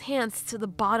brought both hands to the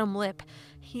bottom lip.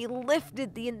 He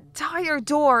lifted the entire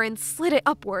door and slid it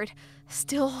upward.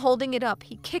 Still holding it up,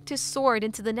 he kicked his sword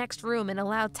into the next room and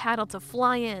allowed Tattle to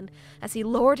fly in. As he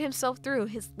lowered himself through,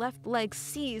 his left leg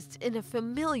seized in a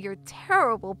familiar,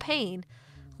 terrible pain.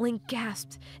 Link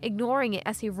gasped, ignoring it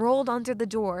as he rolled under the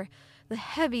door. The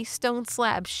heavy stone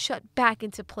slab shut back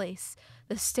into place.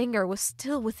 The stinger was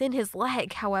still within his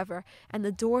leg, however, and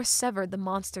the door severed the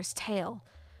monster's tail.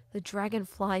 The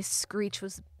dragonfly's screech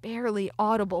was barely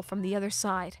audible from the other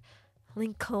side.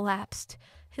 Link collapsed,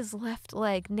 his left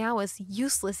leg now as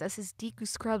useless as his Deku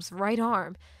Scrub's right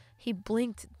arm. He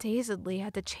blinked dazedly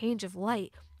at the change of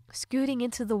light, scooting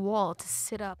into the wall to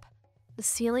sit up. The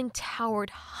ceiling towered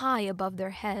high above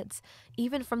their heads,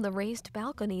 even from the raised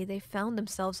balcony they found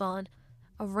themselves on.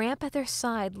 A ramp at their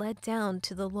side led down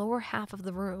to the lower half of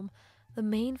the room. The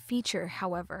main feature,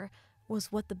 however,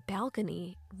 was what the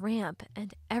balcony, ramp,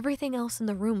 and everything else in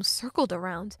the room circled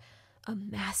around. A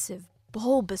massive,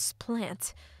 bulbous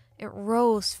plant. It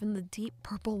rose from the deep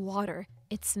purple water.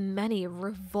 Its many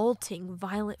revolting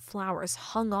violet flowers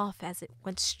hung off as it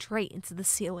went straight into the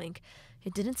ceiling.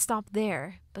 It didn't stop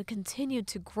there, but continued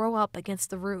to grow up against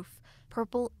the roof.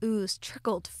 Purple ooze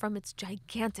trickled from its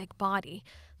gigantic body.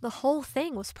 The whole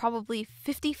thing was probably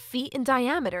 50 feet in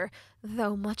diameter,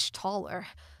 though much taller.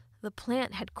 The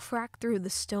plant had cracked through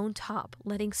the stone top,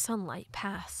 letting sunlight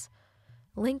pass.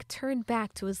 Link turned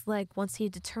back to his leg once he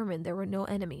had determined there were no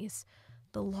enemies.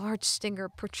 The large stinger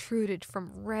protruded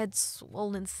from red,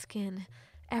 swollen skin.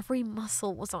 Every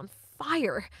muscle was on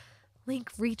fire.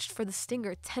 Link reached for the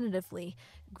stinger tentatively,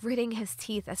 gritting his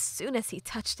teeth as soon as he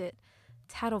touched it.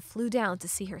 Tattle flew down to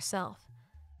see herself.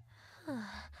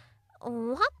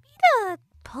 Want me to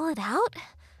pull it out?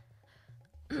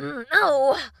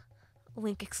 No,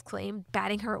 Link exclaimed,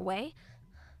 batting her away.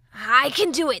 I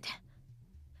can do it.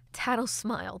 Tattle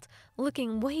smiled,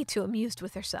 looking way too amused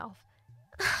with herself.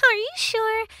 Are you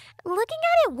sure? Looking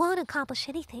at it won't accomplish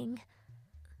anything.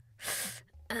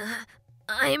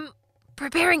 I'm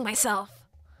preparing myself,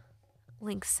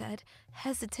 Link said,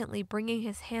 hesitantly bringing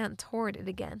his hand toward it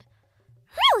again.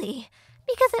 Really?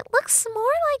 Because it looks more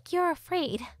like you're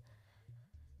afraid.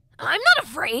 I'm not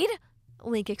afraid,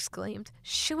 Link exclaimed,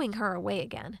 shooing her away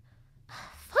again.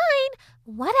 Fine,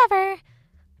 whatever.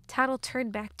 Tattle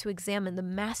turned back to examine the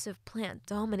massive plant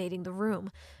dominating the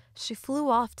room. She flew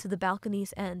off to the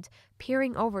balcony's end,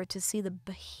 peering over to see the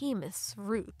behemoth's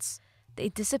roots. They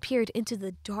disappeared into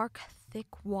the dark,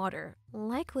 thick water,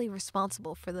 likely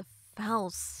responsible for the foul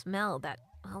smell that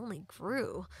only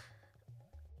grew.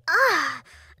 Ah,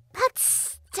 that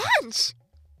stench!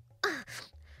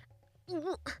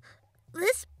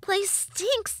 This place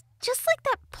stinks, just like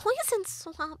that poison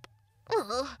swamp.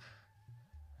 Ugh.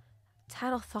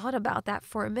 Tattle thought about that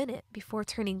for a minute before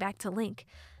turning back to Link.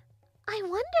 I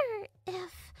wonder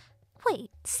if...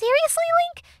 Wait, seriously,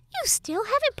 Link? You still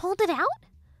haven't pulled it out?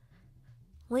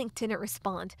 Link didn't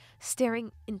respond,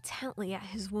 staring intently at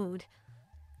his wound.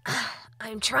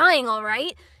 I'm trying, all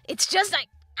right. It's just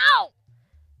Ow!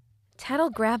 Tattle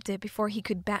grabbed it before he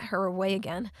could bat her away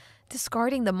again,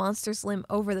 discarding the monster's limb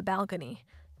over the balcony.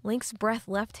 Link's breath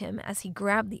left him as he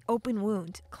grabbed the open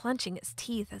wound, clenching his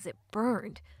teeth as it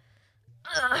burned.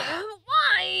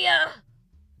 Why?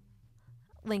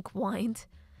 Link whined.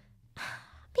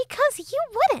 Because you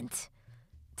wouldn't,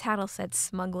 Tattle said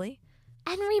smugly.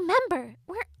 And remember,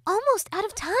 we're almost out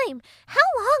of time. How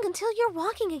long until you're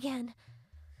walking again?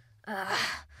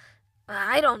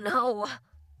 I don't know,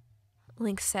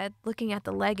 Link said, looking at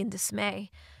the leg in dismay.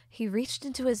 He reached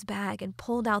into his bag and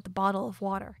pulled out the bottle of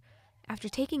water. After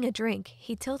taking a drink,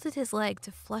 he tilted his leg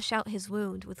to flush out his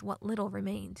wound with what little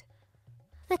remained.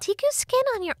 The Deku skin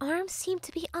on your arms seemed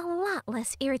to be a lot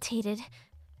less irritated,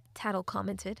 Tattle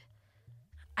commented.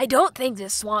 I don't think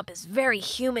this swamp is very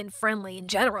human-friendly in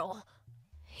general,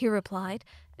 he replied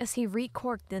as he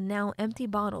recorked the now empty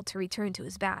bottle to return to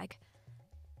his bag.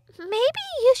 Maybe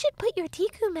you should put your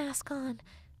Deku mask on,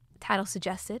 Tattle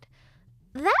suggested.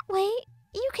 That way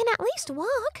you can at least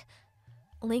walk.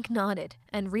 Link nodded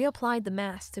and reapplied the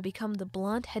mask to become the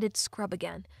blonde-headed scrub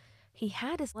again. He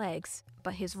had his legs,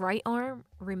 but his right arm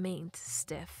remained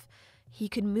stiff. He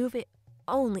could move it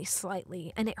only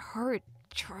slightly, and it hurt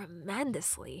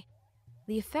tremendously.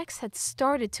 The effects had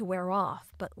started to wear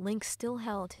off, but Link still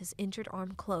held his injured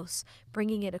arm close,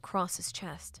 bringing it across his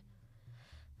chest.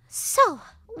 So,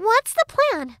 what's the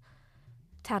plan?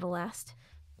 Tattle asked.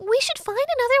 We should find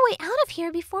another way out of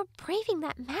here before braving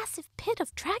that massive pit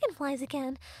of dragonflies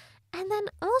again, and then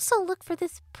also look for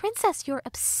this princess you're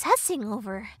obsessing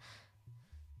over.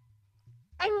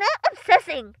 I'm not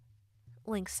obsessing,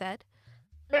 Link said.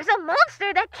 There's a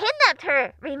monster that kidnapped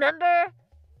her, remember?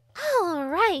 All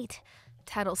right,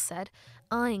 Tattle said,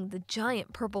 eyeing the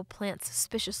giant purple plant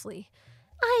suspiciously.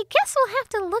 I guess we'll have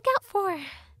to look out for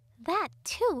that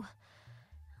too.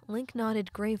 Link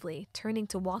nodded gravely, turning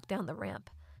to walk down the ramp.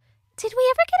 Did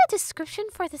we ever get a description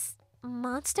for this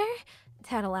monster?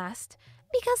 Tattle asked.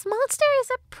 Because monster is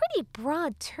a pretty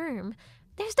broad term.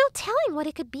 There's no telling what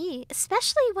it could be,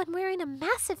 especially when we're in a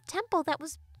massive temple that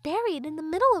was buried in the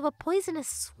middle of a poisonous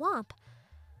swamp.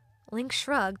 Link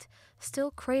shrugged,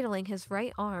 still cradling his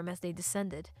right arm as they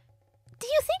descended. Do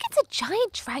you think it's a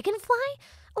giant dragonfly?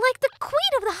 Like the queen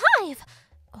of the hive?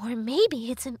 Or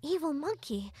maybe it's an evil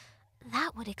monkey.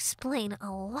 That would explain a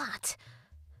lot.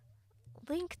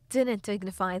 Link didn't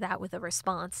dignify that with a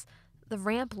response. The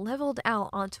ramp leveled out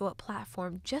onto a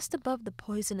platform just above the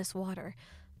poisonous water.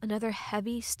 Another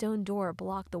heavy stone door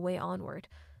blocked the way onward.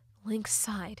 Link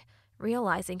sighed,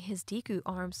 realizing his Deku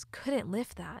arms couldn't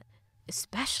lift that,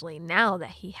 especially now that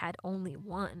he had only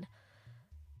one.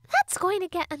 That's going to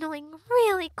get annoying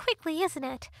really quickly, isn't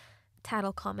it?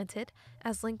 Tattle commented,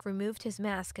 as Link removed his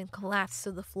mask and collapsed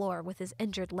to the floor with his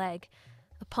injured leg.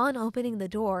 Upon opening the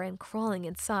door and crawling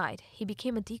inside, he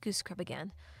became a Deku scrub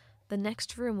again. The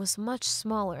next room was much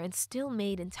smaller and still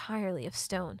made entirely of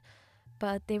stone,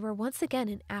 but they were once again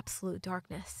in absolute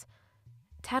darkness.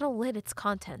 Tattle lit its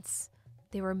contents.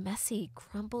 They were messy,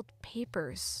 crumpled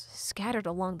papers scattered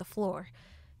along the floor.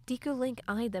 Deku Link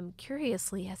eyed them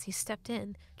curiously as he stepped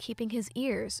in, keeping his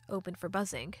ears open for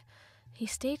buzzing. He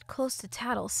stayed close to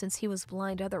Tattle since he was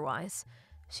blind otherwise.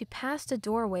 She passed a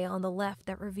doorway on the left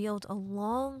that revealed a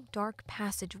long, dark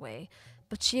passageway,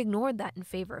 but she ignored that in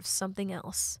favor of something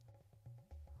else.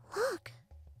 Look,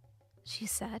 she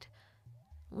said.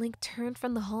 Link turned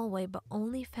from the hallway but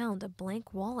only found a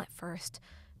blank wall at first.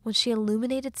 When she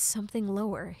illuminated something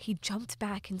lower, he jumped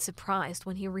back in surprise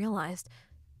when he realized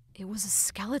it was a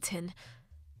skeleton.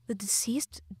 The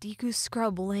deceased Deku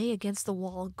scrub lay against the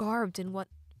wall, garbed in what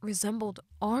resembled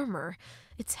armor.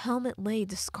 Its helmet lay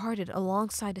discarded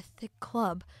alongside a thick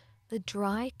club. The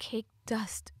dry, caked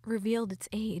dust revealed its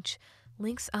age.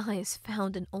 Link's eyes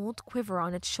found an old quiver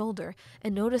on its shoulder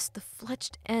and noticed the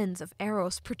fletched ends of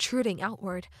arrows protruding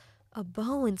outward. A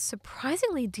bow in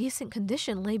surprisingly decent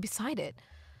condition lay beside it.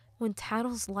 When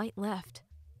Tattle's light left,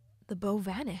 the bow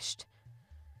vanished.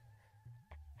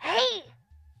 Hey!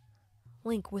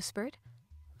 Link whispered.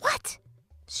 What?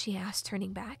 She asked,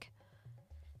 turning back.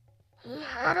 He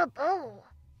had a bow,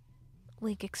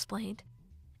 Link explained,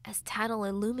 as Tattle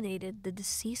illuminated the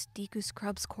deceased Deku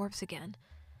Scrub's corpse again.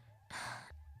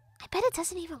 I bet it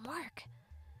doesn't even work.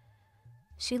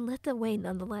 She lit the way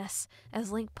nonetheless,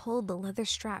 as Link pulled the leather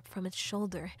strap from its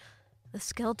shoulder. The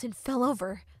skeleton fell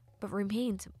over, but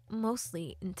remained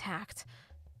mostly intact.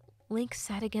 Link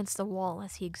sat against the wall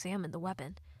as he examined the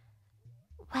weapon.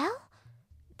 Well?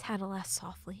 Tattle asked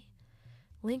softly.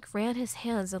 Link ran his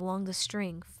hands along the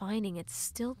string, finding it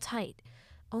still tight.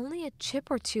 Only a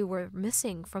chip or two were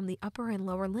missing from the upper and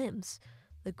lower limbs.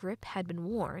 The grip had been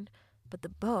worn, but the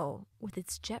bow, with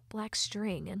its jet black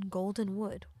string and golden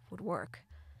wood, would work.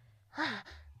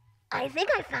 I think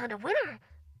I found a winner,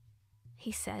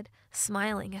 he said,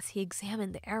 smiling as he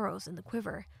examined the arrows in the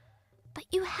quiver. But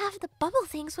you have the bubble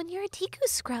things when you're a Deku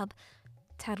scrub,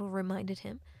 Tattle reminded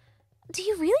him. Do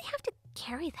you really have to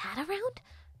carry that around?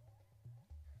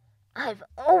 I've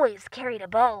always carried a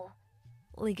bow,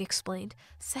 Link explained,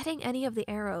 setting any of the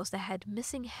arrows that had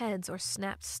missing heads or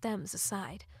snapped stems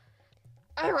aside.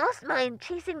 I lost mine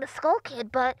chasing the Skull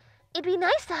Kid, but it'd be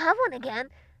nice to have one again.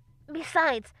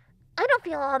 Besides, I don't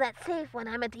feel all that safe when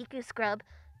I'm a Deku scrub.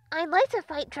 I'd like to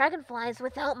fight dragonflies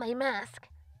without my mask.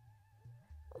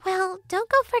 Well, don't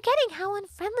go forgetting how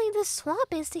unfriendly this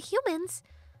swamp is to humans.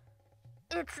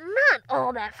 It's not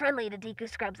all that friendly to Deku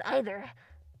scrubs either.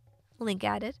 Link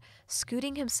added,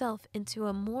 scooting himself into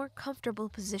a more comfortable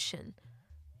position.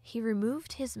 He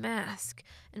removed his mask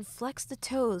and flexed the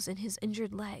toes in his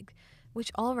injured leg,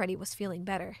 which already was feeling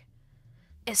better.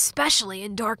 Especially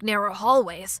in dark, narrow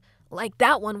hallways, like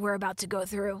that one we're about to go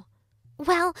through.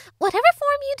 Well, whatever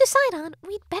form you decide on,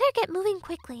 we'd better get moving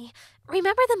quickly.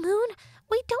 Remember the moon?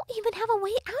 We don't even have a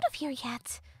way out of here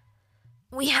yet.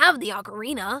 We have the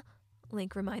ocarina,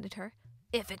 Link reminded her,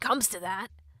 if it comes to that.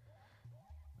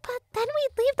 But then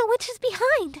we'd leave the witches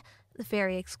behind, the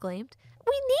fairy exclaimed.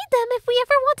 We need them if we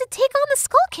ever want to take on the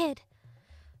Skull Kid.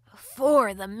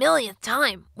 For the millionth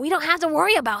time, we don't have to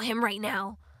worry about him right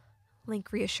now,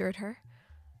 Link reassured her.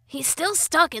 He's still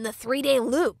stuck in the 3-day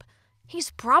loop.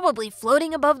 He's probably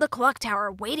floating above the clock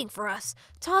tower waiting for us,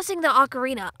 tossing the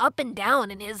ocarina up and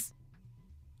down in his...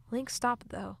 Link stopped,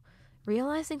 though,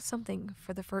 realizing something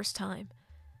for the first time.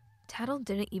 Tattle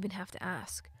didn't even have to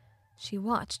ask. She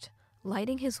watched,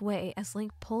 lighting his way as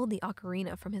Link pulled the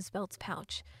ocarina from his belt's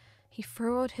pouch. He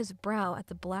furrowed his brow at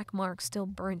the black mark still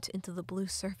burnt into the blue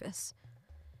surface.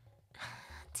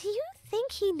 Do you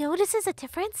think he notices a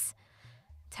difference?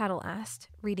 Tattle asked,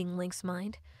 reading Link's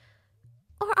mind.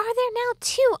 Or are there now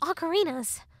 2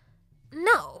 ocarinas?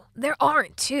 No, there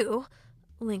aren't 2,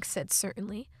 Link said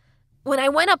certainly. When I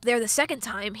went up there the second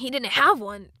time, he didn't have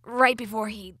one right before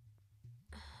he...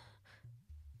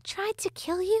 Tried to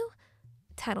kill you?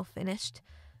 Tattle finished.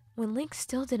 When Link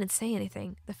still didn't say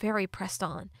anything, the fairy pressed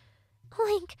on.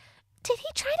 Link, did he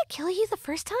try to kill you the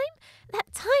first time?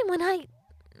 That time when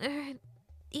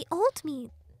the old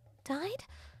me died?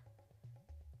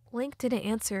 Link didn't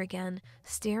answer again,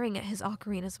 staring at his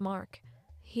ocarina's mark.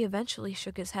 He eventually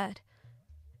shook his head.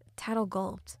 Tattle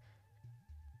gulped.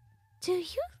 Do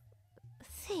you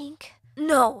think...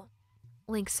 No,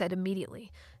 Link said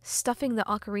immediately, stuffing the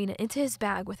ocarina into his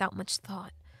bag without much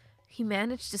thought. He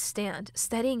managed to stand,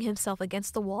 steadying himself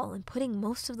against the wall and putting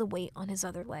most of the weight on his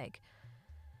other leg.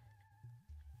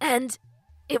 And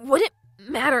it wouldn't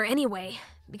matter anyway,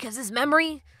 because his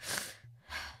memory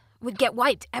would get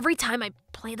wiped every time I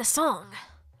play the song.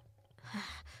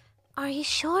 Are you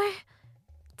sure?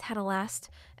 Tattle asked,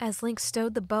 as Link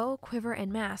stowed the bow, quiver,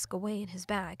 and mask away in his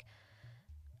bag.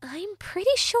 I'm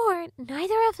pretty sure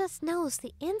neither of us knows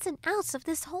the ins and outs of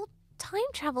this whole time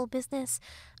travel business.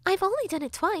 I've only done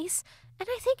it twice, and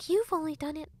I think you've only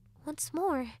done it once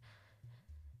more.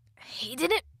 He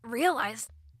didn't realize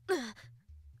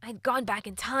I'd gone back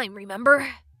in time, remember?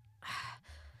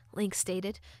 Link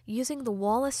stated, using the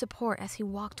wall as support as he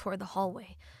walked toward the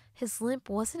hallway. His limp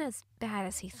wasn't as bad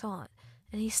as he thought,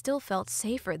 and he still felt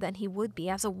safer than he would be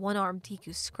as a one-armed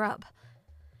Deku scrub.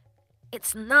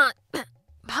 It's not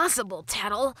possible,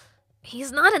 Tattle.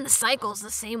 He's not in the cycles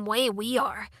the same way we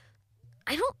are.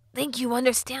 I don't think you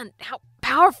understand how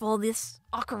powerful this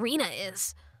ocarina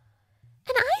is.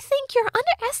 And I think you're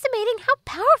underestimating how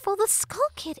powerful the Skull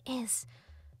Kid is,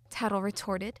 Tattle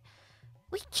retorted.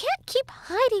 We can't keep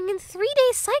hiding in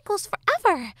 3-day cycles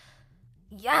forever.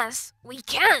 Yes, we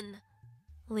can,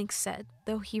 Link said,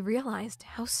 though he realized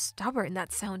how stubborn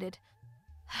that sounded.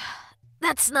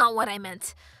 That's not what I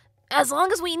meant. As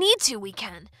long as we need to, we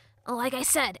can. Like I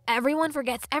said, everyone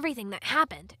forgets everything that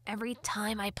happened every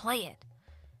time I play it.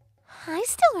 I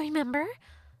still remember,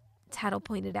 Tattle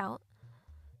pointed out.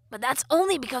 But that's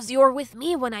only because you're with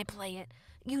me when I play it.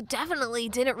 You definitely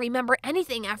didn't remember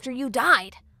anything after you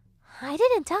died. I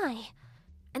didn't die.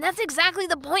 And that's exactly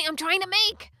the point I'm trying to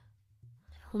make,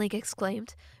 Link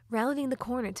exclaimed, rounding the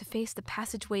corner to face the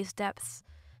passageway's depths.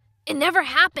 It never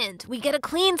happened. We get a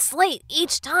clean slate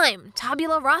each time.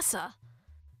 Tabula rasa.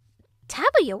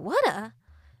 Tabula what?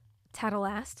 Tattle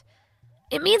asked.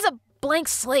 It means a blank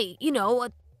slate,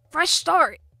 a fresh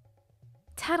start.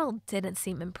 Tattle didn't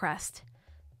seem impressed.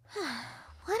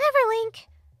 Whatever, Link.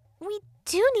 We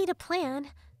do need a plan.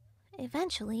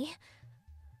 Eventually.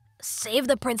 Save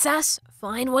the princess?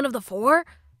 Find one of the 4?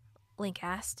 Link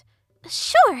asked.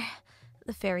 Sure,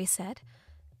 the fairy said.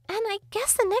 And I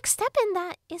guess the next step in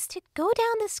that is to go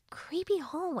down this creepy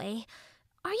hallway.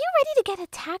 Are you ready to get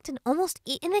attacked and almost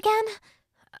eaten again?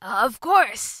 Of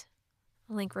course,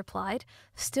 Link replied,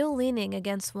 still leaning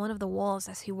against one of the walls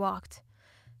as he walked.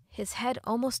 His head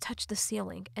almost touched the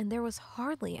ceiling, and there was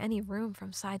hardly any room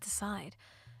from side to side.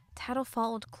 Tattle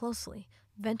followed closely,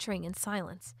 venturing in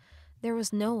silence. There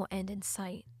was no end in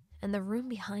sight, and the room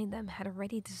behind them had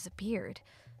already disappeared.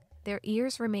 Their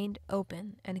ears remained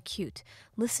open and acute,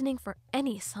 listening for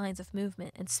any signs of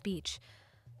movement and speech.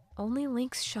 Only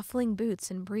Link's shuffling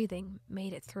boots and breathing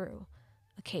made it through.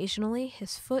 Occasionally,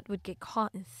 his foot would get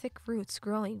caught in thick roots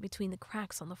growing between the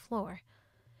cracks on the floor.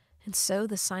 And so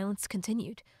the silence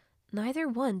continued, neither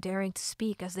one daring to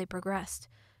speak as they progressed.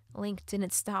 Link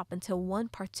didn't stop until one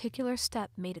particular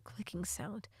step made a clicking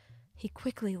sound. He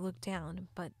quickly looked down,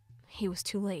 but he was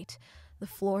too late. The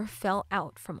floor fell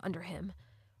out from under him.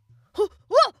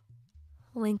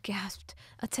 Link gasped,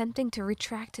 attempting to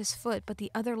retract his foot, but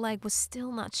the other leg was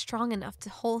still not strong enough to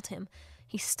hold him.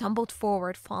 He stumbled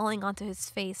forward, falling onto his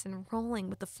face and rolling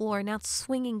with the floor, now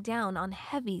swinging down on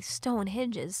heavy stone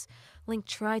hinges. Link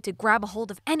tried to grab a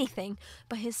hold of anything,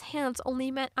 but his hands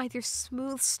only met either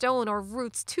smooth stone or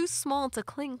roots too small to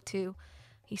cling to.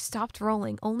 He stopped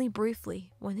rolling only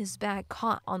briefly when his bag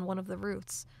caught on one of the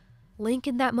roots. Link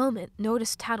in that moment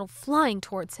noticed Tattle flying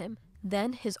towards him.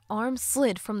 Then his arm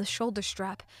slid from the shoulder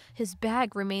strap. His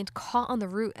bag remained caught on the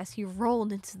root as he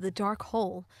rolled into the dark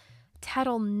hole.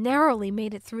 Tattle narrowly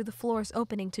made it through the floor's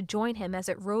opening to join him as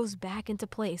it rose back into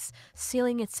place,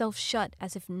 sealing itself shut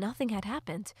as if nothing had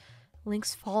happened.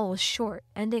 Link's fall was short,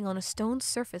 ending on a stone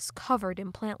surface covered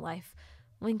in plant life.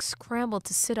 Link scrambled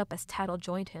to sit up as Tattle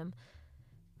joined him.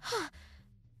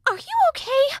 Are you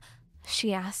okay?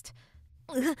 She asked.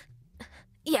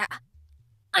 Yeah,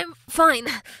 I'm fine.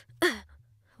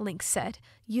 Link said,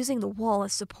 using the wall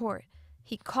as support.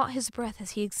 He caught his breath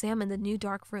as he examined the new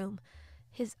dark room.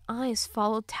 His eyes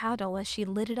followed Tattle as she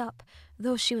lit it up,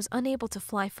 though she was unable to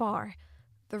fly far.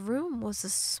 The room was a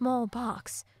small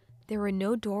box. There were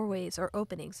no doorways or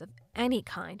openings of any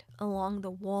kind along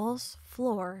the walls,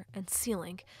 floor, and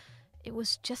ceiling. It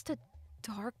was just a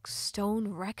dark stone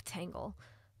rectangle.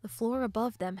 The floor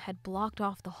above them had blocked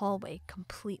off the hallway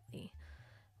completely.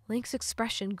 Link's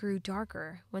expression grew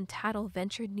darker when Tattle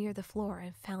ventured near the floor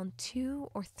and found 2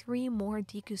 or 3 more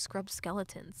Deku scrub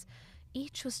skeletons.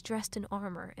 Each was dressed in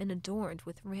armor and adorned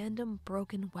with random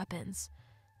broken weapons.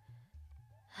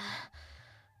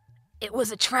 It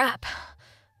was a trap,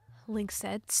 Link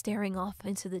said, staring off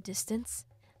into the distance.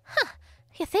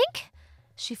 You think?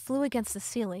 She flew against the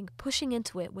ceiling, pushing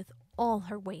into it with all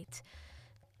her weight.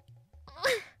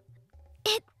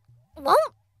 It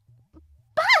won't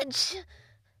budge.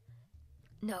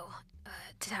 No,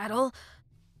 Tattle,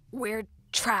 we're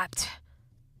trapped,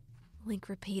 Link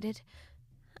repeated.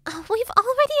 We've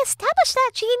already established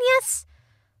that, genius.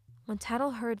 When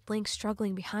Tattle heard Link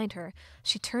struggling behind her,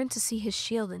 she turned to see his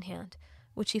shield in hand,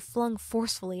 which he flung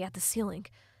forcefully at the ceiling.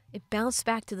 It bounced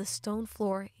back to the stone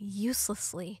floor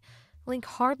uselessly. Link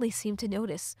hardly seemed to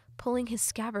notice, pulling his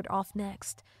scabbard off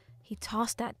next. He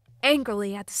tossed that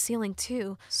angrily at the ceiling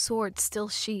too, sword still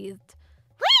sheathed.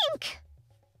 Link!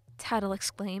 Tattle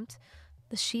exclaimed.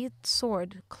 The sheathed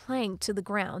sword clanged to the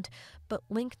ground, but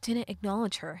Link didn't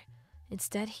acknowledge her.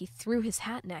 Instead, he threw his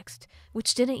hat next,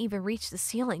 which didn't even reach the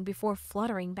ceiling before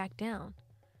fluttering back down.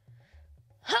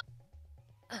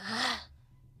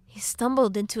 He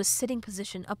stumbled into a sitting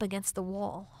position up against the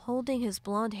wall, holding his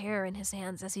blonde hair in his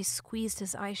hands as he squeezed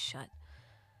his eyes shut.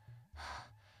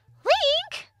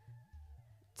 Link!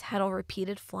 Tattle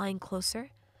repeated, flying closer.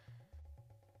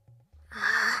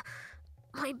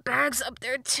 My bag's up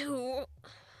there too,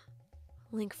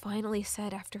 Link finally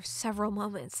said after several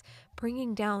moments,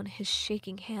 bringing down his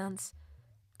shaking hands.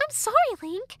 I'm sorry,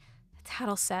 Link,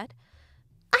 Tattle said.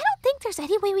 I don't think there's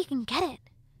any way we can get it.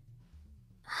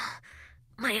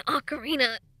 My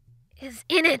ocarina is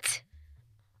in it.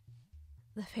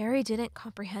 The fairy didn't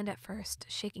comprehend at first,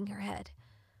 shaking her head.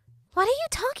 What are you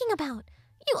talking about?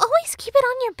 You always keep it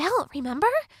on your belt, remember?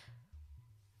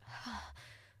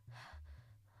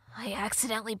 I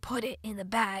accidentally put it in the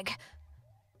bag,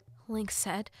 Link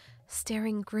said,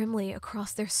 staring grimly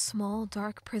across their small,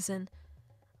 dark prison.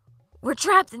 We're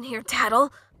trapped in here,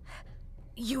 Tattle.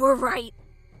 You were right.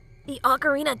 The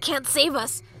ocarina can't save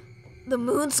us. The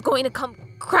moon's going to come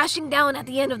crashing down at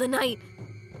the end of the night,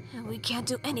 and we can't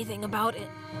do anything about it.